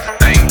 Wisdom is the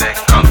thing that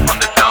comes from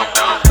the dumb.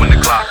 When the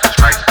clock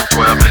strikes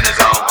 12 minutes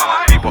on,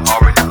 people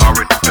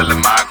already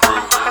feeling my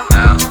groove.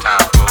 Now it's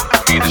time for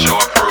me to show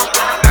and prove.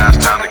 Now it's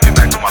time to get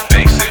back to my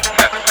basic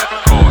method.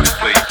 Chords,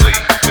 please.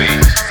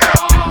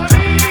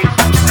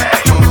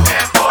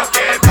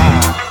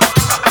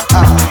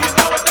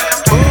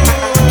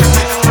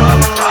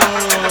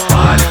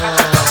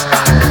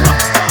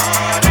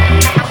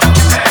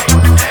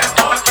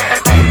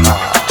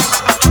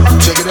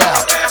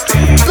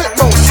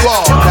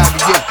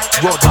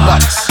 Raw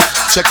Deluxe.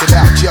 Check it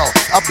out, yo.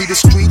 I'll be the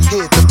street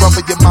kid, the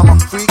brother your mama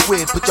freak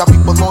with. Put y'all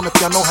people on if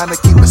y'all know how to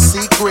keep a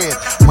secret.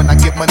 When I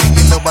get money,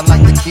 you know I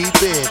like to keep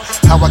it.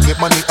 How I get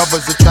money,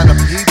 others are trying to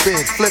peep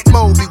it. Flip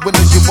mode, be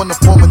winners you wanna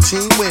form a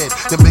team with.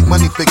 The big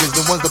money figures,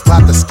 the ones that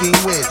plot the scheme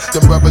with.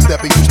 The brothers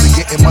that be used to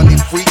getting money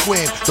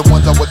frequent. The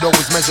ones I would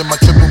always measure my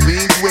triple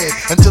beams with.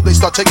 Until they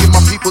start taking my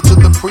people to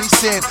the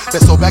precinct.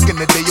 That's so back in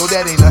the day, yo,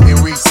 that ain't nothing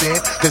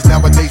recent. Cause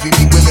nowadays we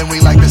meet women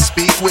we like to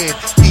speak with,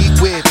 eat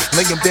with,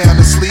 lay them down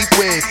to sleep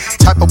with.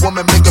 Type of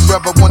woman make a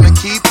brother wanna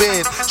keep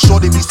it.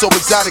 Shorty be so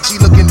exotic, she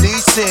looking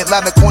decent.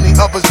 Lot of corny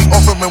others be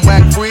offering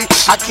whack free.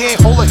 I can't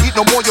hold her heat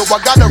no more, yo,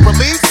 I gotta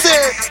release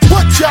it.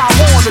 What y'all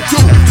wanna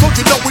do? Don't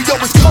you know we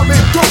always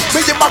coming through?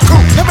 Me and my crew,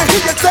 let me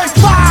hear you say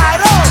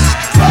fired up.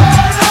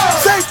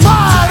 Say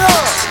fired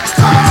up.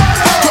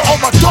 To all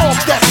my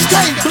dogs that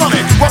stay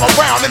blunted, roll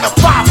around in the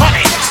 500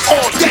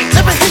 all day.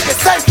 Let me hear you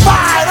say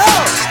fired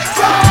up.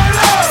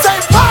 Say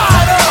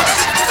fired up.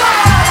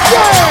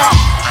 Yeah.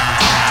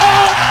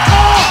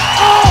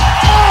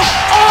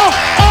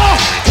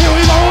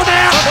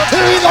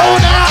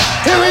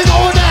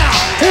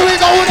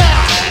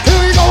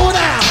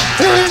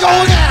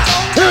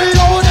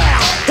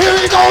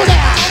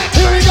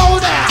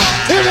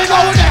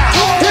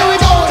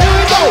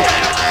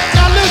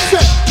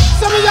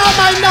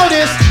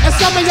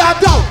 Some of y'all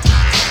don't.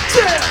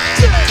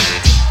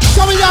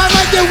 Some of y'all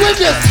might get with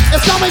this,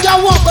 and some of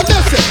y'all won't. But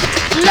listen,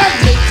 let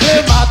me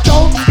clear my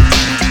throat.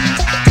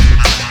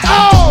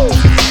 Oh,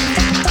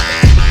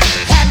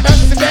 have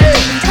mercy, babe.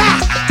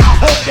 I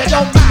hope you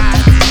don't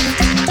mind.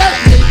 Let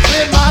me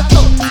clear my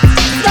throat.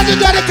 Special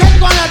dedication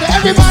going out to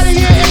everybody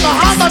here in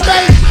Bahama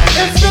Bay,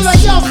 in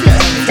Philadelphia.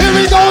 Here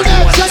we go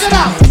now. Check it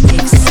out.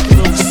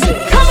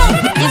 Come on,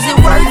 is it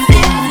worth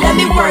it? Let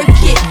me work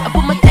it. I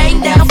put my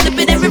thing down, flip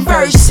it and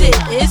reverse it.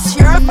 It's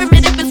your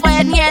primitive, it's why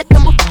I need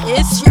them.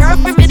 It's your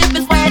primitive,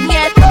 it's why I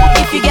need them.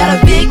 If you got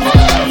a big,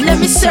 let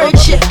me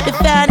search it to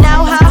find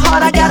out how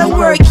hard I gotta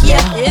work.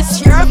 Yeah,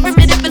 it's your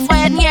primitive, it's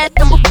why I need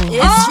them.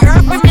 It's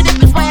your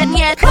primitive, it's why I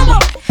need them.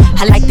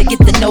 I like to get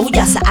to know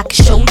ya so I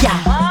can show ya.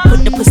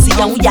 Put the pussy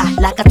on ya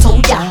like I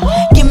told ya.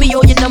 Give me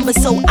all your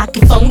numbers so I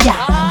can phone ya.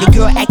 Your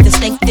girl acting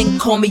stink, then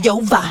call me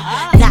over.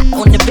 Not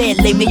on the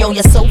bed, lay me on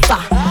your sofa.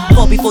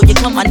 Call before you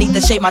come, I need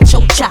to shave my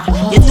chocha.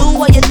 You do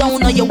or you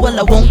don't, or you will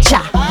or won't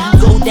cha.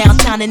 Go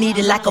downtown and eat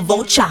it like a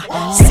vulture.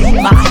 See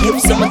my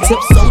hips and my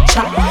tips so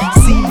cha.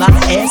 See my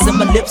ass and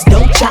my lips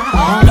don't cha.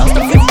 Lost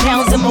the 50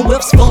 pounds and my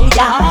whips for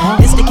ya.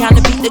 This the kind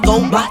of beat that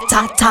go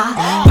ba-ta-ta.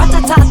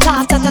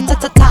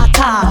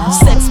 Ba-ta-ta-ta-ta-ta-ta-ta-ta.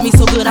 Sex me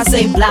so good I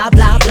say blah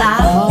blah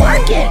blah.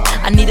 Work it,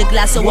 I need a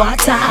glass of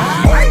water.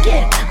 Work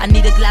it, I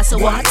need a glass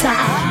of water.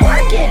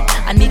 Work it,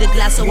 I need a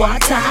glass of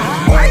water.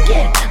 Work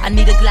it, I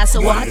need a glass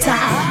of water.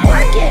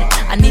 Work it,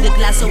 I need a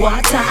glass of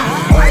water.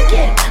 Work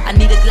it, I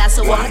need a glass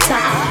of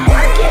water.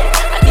 Work it,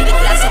 I need a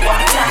glass of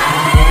water.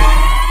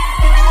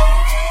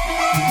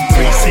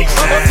 369,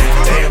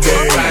 damn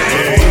right.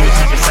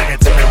 Take a second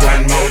to me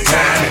one more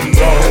time and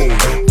go.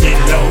 Get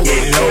low,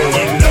 get low,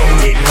 get low,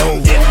 get low,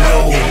 get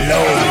low, get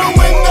low.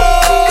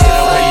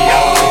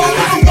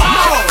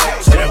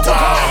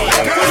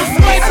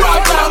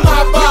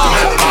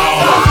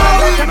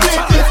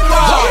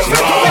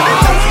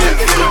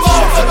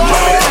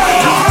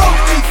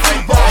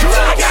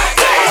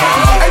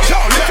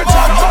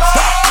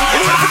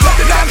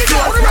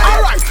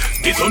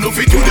 So no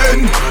fit to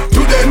them,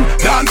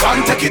 dance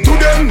and take it to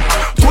them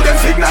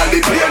signal the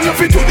plane, you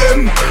fit to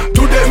them,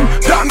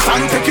 dance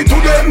and take it to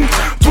them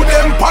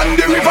pan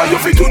the river, you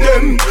fit to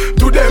them,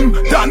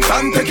 dance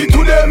and take it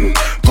to them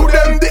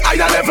the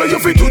higher level, you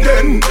fit to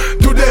them,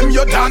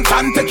 you dance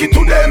and take it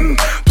to them,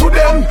 come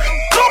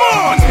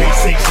on!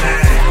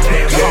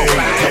 369,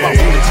 come on,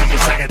 we'll take a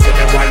second to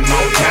the one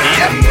more time,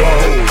 yeah. Go,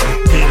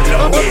 get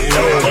low, get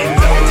low, get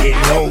low, get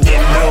low,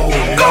 get low,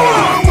 get low. Go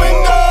on!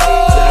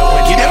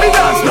 Give them the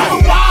dance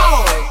now.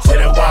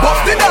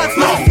 Bust the dance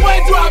now.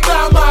 Wait till I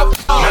grab my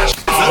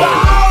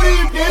wow,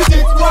 this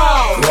is wow.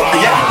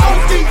 Yeah.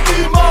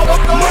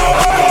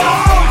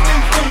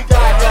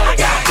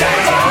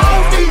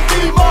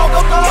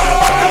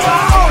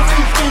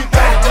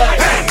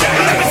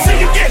 Let me see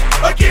you get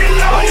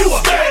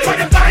low. Turn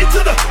your body to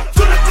the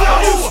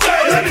floor.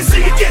 Let me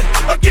see you get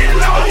low.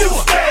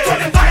 Turn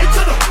your body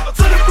to the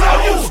floor.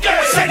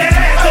 Shake that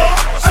ass up,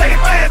 shake it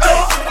fast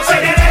up,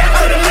 shake that ass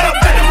to the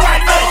left and the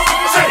right up.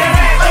 Shake that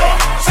ass up,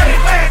 shake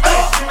it fast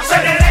up,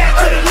 shake that ass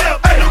to the left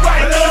and the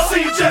right. Let me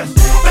see you just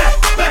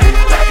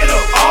back it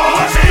up.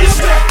 Oh, shake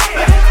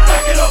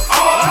back it up.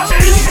 Oh,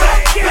 shake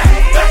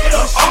back it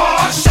up.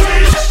 Oh,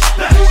 shake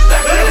let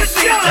me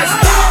see you just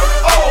stop.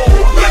 Oh,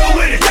 wiggle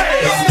with it.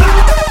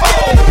 Stop.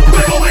 Oh,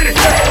 wiggle with it.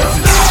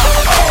 Stop.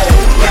 Oh,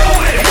 wiggle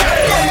with it.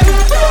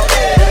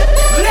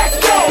 Let's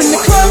go. In the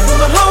club with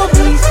my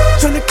homies,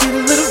 tryna get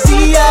a little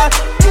VI,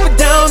 but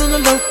down on the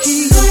low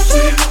key.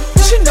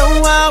 You know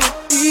how it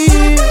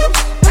feels.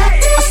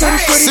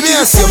 See me,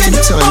 I see up to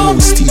the time,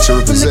 Moose teacher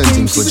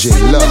representing for J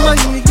Love.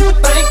 You would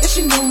think that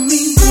she knew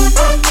me.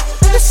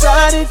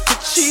 Decided to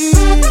cheat.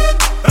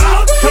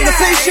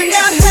 Conversation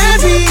got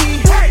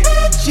heavy.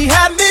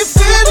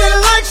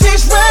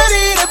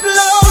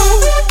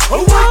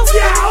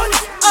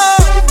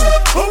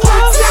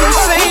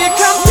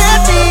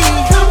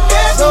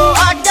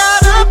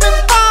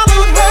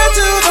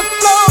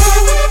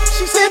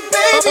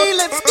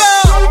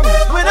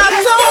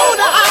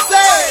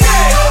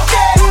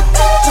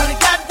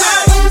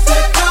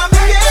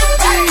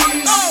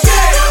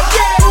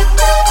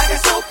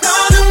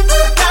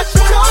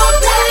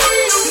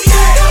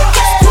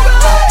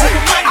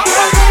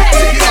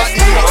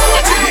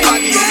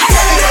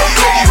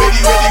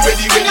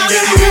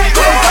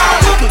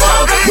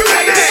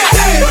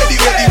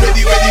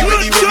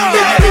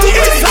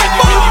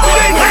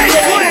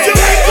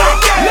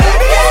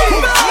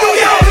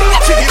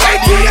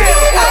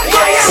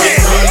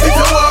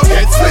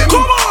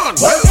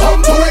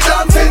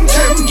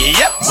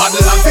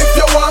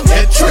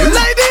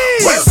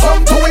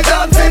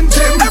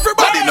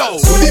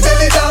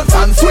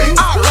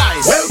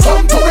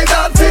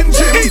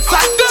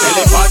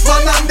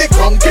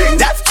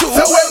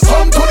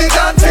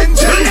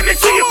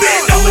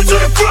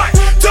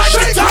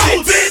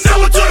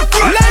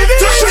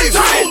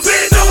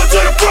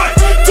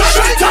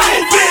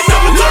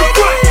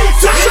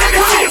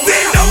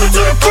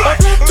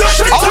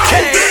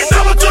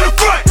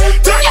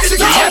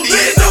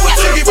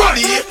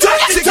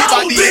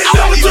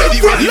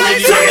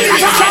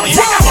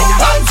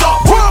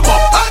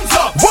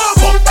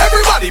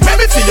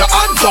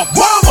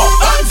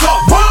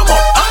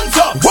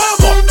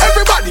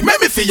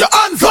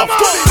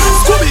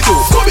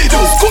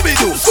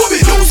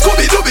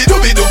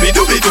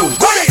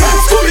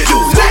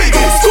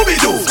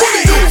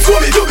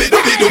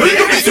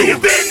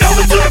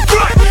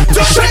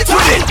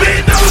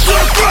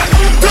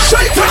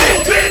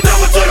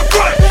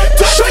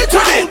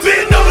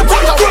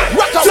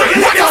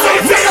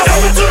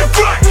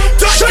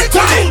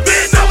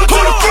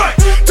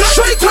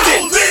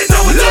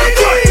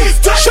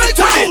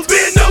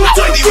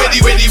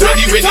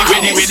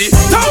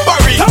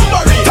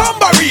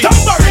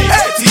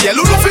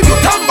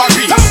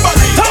 tambourine,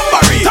 tambourine,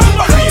 tambourine,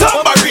 tambourine,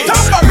 tambourine,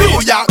 tambourine.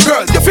 New York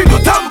girl, you feel no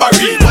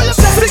tambourine.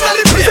 Signal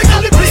it,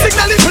 signal it,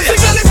 signal it,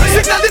 signal it,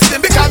 signal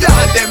it, because your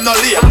hand them no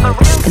late.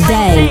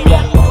 Day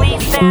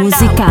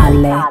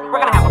musicale. We're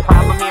gonna have a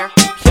problem here.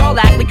 Y'all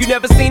act like you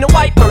never seen a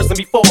white person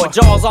before.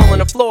 Jaws all on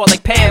the floor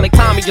like Pam, like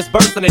Tommy just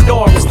burst in the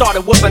door. We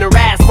started whooping her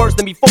ass worse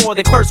than before.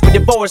 They first were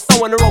divorced,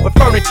 sewing her over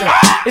furniture.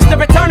 It's the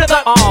return of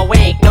the... Oh,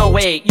 wait, no,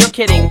 wait, you're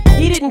kidding.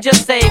 He didn't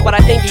just say what I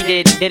think he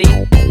did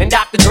he? And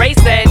Dr. Dre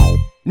said...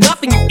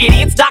 Nothing, you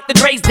idiots. Dr.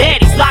 Dre's dead.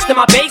 He's locked in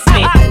my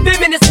basement.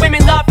 Feminist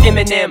women love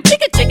Eminem.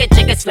 Chicka, chicka,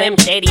 chicka, Slim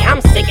Shady.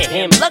 I'm sick of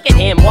him. Look at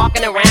him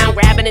walking around,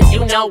 grabbing his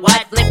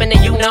you-know-what, flipping the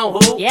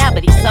you-know-who. Yeah,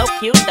 but he's so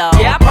cute, though.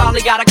 Yeah, I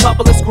probably got a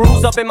couple of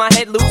screws up in my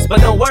head loose,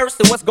 but no worse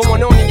than what's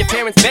going on in your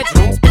parents'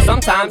 bedrooms.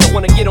 Sometimes I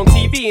wanna get on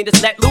TV and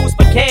just let loose,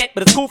 but can't.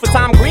 But it's cool for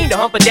Tom Green to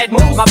hump a dead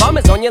moose. My bum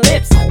is on your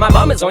lips. My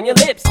bum is on your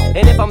lips.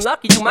 And if I'm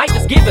lucky, you might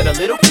just give it a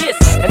little kiss.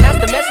 And that's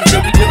the message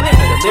that we deliver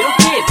to little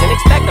kids. And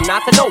expect them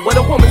not to know what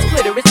a woman's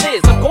clitoris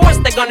is. Of course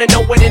they're gonna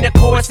know what in the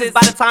course is.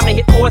 By the time they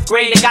hit 4th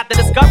grade, they got the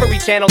Discovery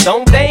Channel,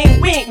 don't they?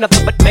 We ain't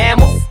nothing but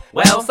mammals.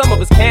 Well, some of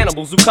us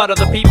cannibals who cut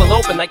other people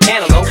open like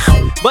cantaloupes.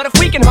 But if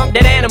we can hump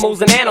dead animals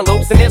and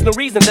antelopes, then there's no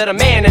reason that a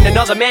man and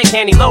another man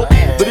can't elope.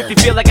 But if you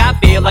feel like I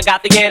feel, I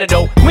got the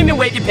antidote. Women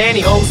wave your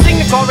pantyhose, sing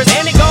the chorus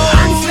and it goes.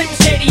 I'm Slim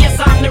Shady, yes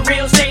I'm the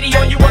real Shady.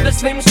 All you other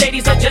Slim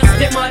Shadys are just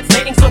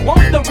imitating. So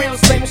won't the real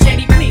Slim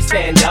Shady please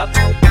stand up?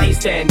 Please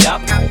stand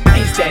up,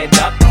 please stand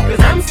up.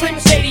 Cause I'm Slim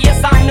Shady,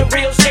 yes I'm the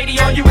real Shady.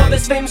 All you other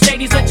Slim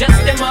Shadys are just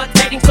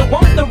imitating. So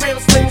won't the real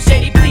Slim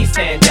Shady please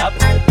stand up?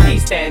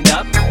 Please stand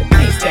up,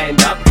 please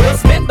stand up. Will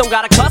Smith don't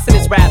got a cuss in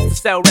his raps to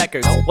sell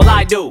records. Well,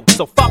 I do,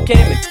 so fuck him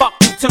and fuck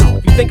you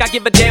too. You think I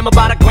give a damn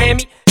about a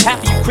Grammy?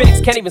 Half of you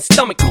critics can't even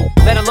stomach me,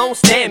 let alone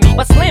stand me.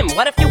 But Slim,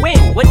 what if you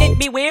win? Wouldn't it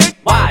be weird?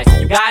 Why? So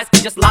you guys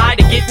can just lie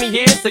to get me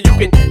here, so you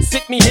can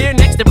sit me here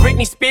next to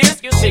Britney Spears?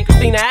 Shit,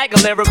 Christina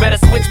Aguilera better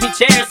switch me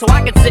chairs so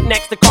I can sit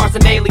next to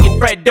Carson Daly and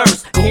Fred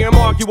Durst and hear them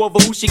argue over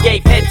who she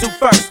gave head to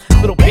first.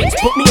 Little bitch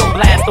put me on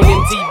blast on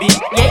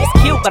MTV. Yeah,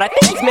 he's cute, but I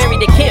think he's married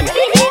to Kim.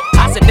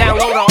 I said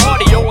download our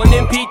audio on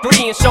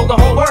MP3 and show the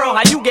whole world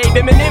how you gave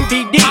him an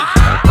MVD.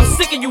 I'm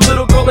sick of you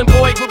little girl and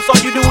boy groups,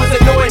 all you do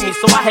is annoy me,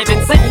 so I have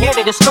been sitting here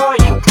to destroy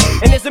you.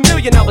 And there's a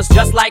million of us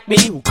just like me,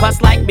 who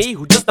cuss like me,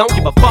 who just don't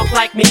give a fuck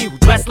like me, who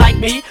dress like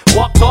me,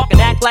 walk, talk, and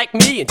act like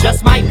me, and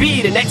just might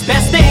be the next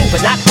best thing,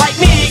 but not quite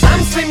me.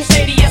 I'm Slim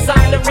Shady, yes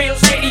I'm the real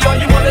Shady. All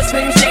you other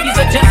Slim Shadys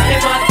are just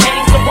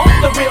imitating. So won't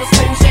the real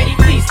Slim Shady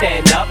please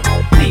stand up?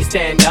 Please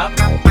stand up,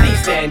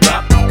 please stand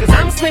up. Cause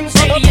I'm Slim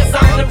Shady, yes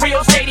I'm the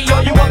real Shady.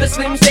 All you other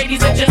Slim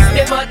Shadys are just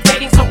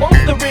imitating. So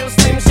won't the real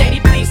Slim Shady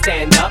please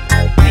stand up?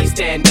 Please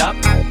stand up,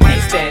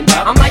 please stand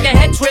up. I'm like a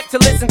head trip to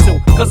listen to,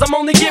 cause I'm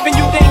only giving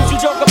you things you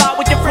joke about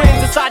with your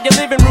friends inside your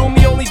living room.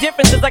 The only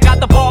difference is I got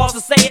the balls to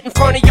say it in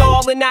front of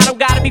y'all, and I don't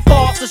gotta be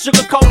false or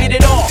sugarcoated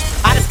at all.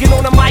 I just get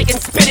on the mic and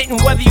spit it,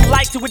 and whether you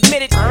like to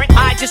admit it,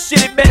 I just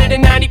shit it better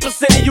than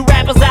 90% of you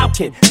rappers out,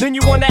 kid. Then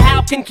you wonder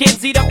how can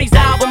kids eat up these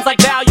albums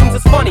like volumes?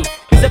 It's funny,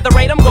 cause at the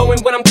rate I'm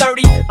going when I'm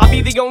 30, I'll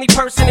be the only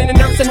person in a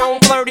nursing home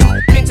flirting,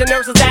 pinching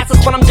nurses'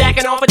 asses when I'm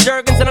jacking off of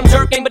Jergens and I'm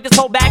jerking. But this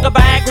whole bag of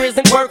Viagra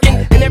isn't working,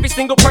 and every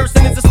single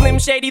person is a Slim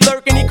Shady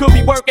lurking. He could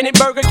be working at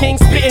Burger King,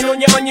 spitting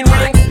on your onion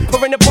rings,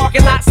 or in the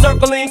parking lot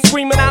circling,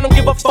 screaming I don't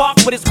give a fuck,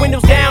 with his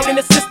windows down and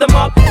the system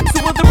up.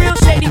 So will the real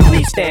Shady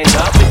please stand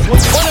up?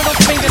 With one of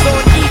those fingers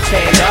on each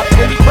hand up,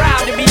 and be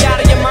proud to be out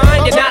of your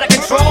mind and out of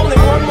control.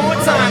 And one more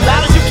time,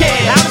 loud as you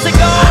can. How does it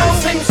go? I'm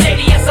Slim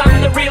Shady, yes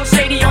I'm the real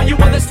Shady. All you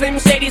other Slim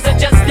Shadys are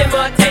just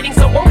imitating.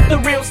 So won't the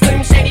real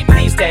Slim Shady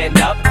please stand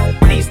up?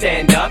 Please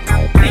stand up,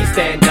 please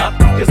stand up.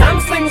 Cause I'm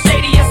Slim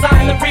Shady, yes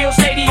I'm the real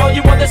Shady. All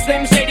you other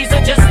Slim Shadys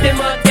are just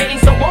imitating.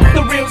 So won't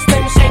the real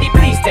Slim Shady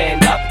please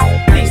stand up?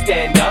 Please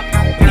stand up,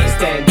 please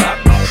stand up.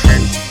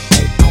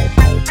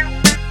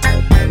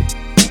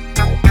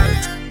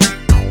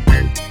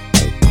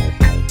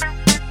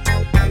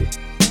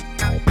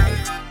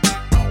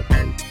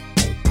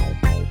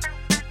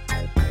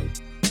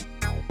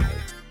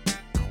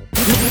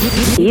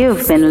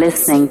 You've been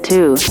listening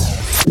to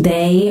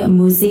Day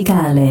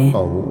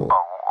Musicale.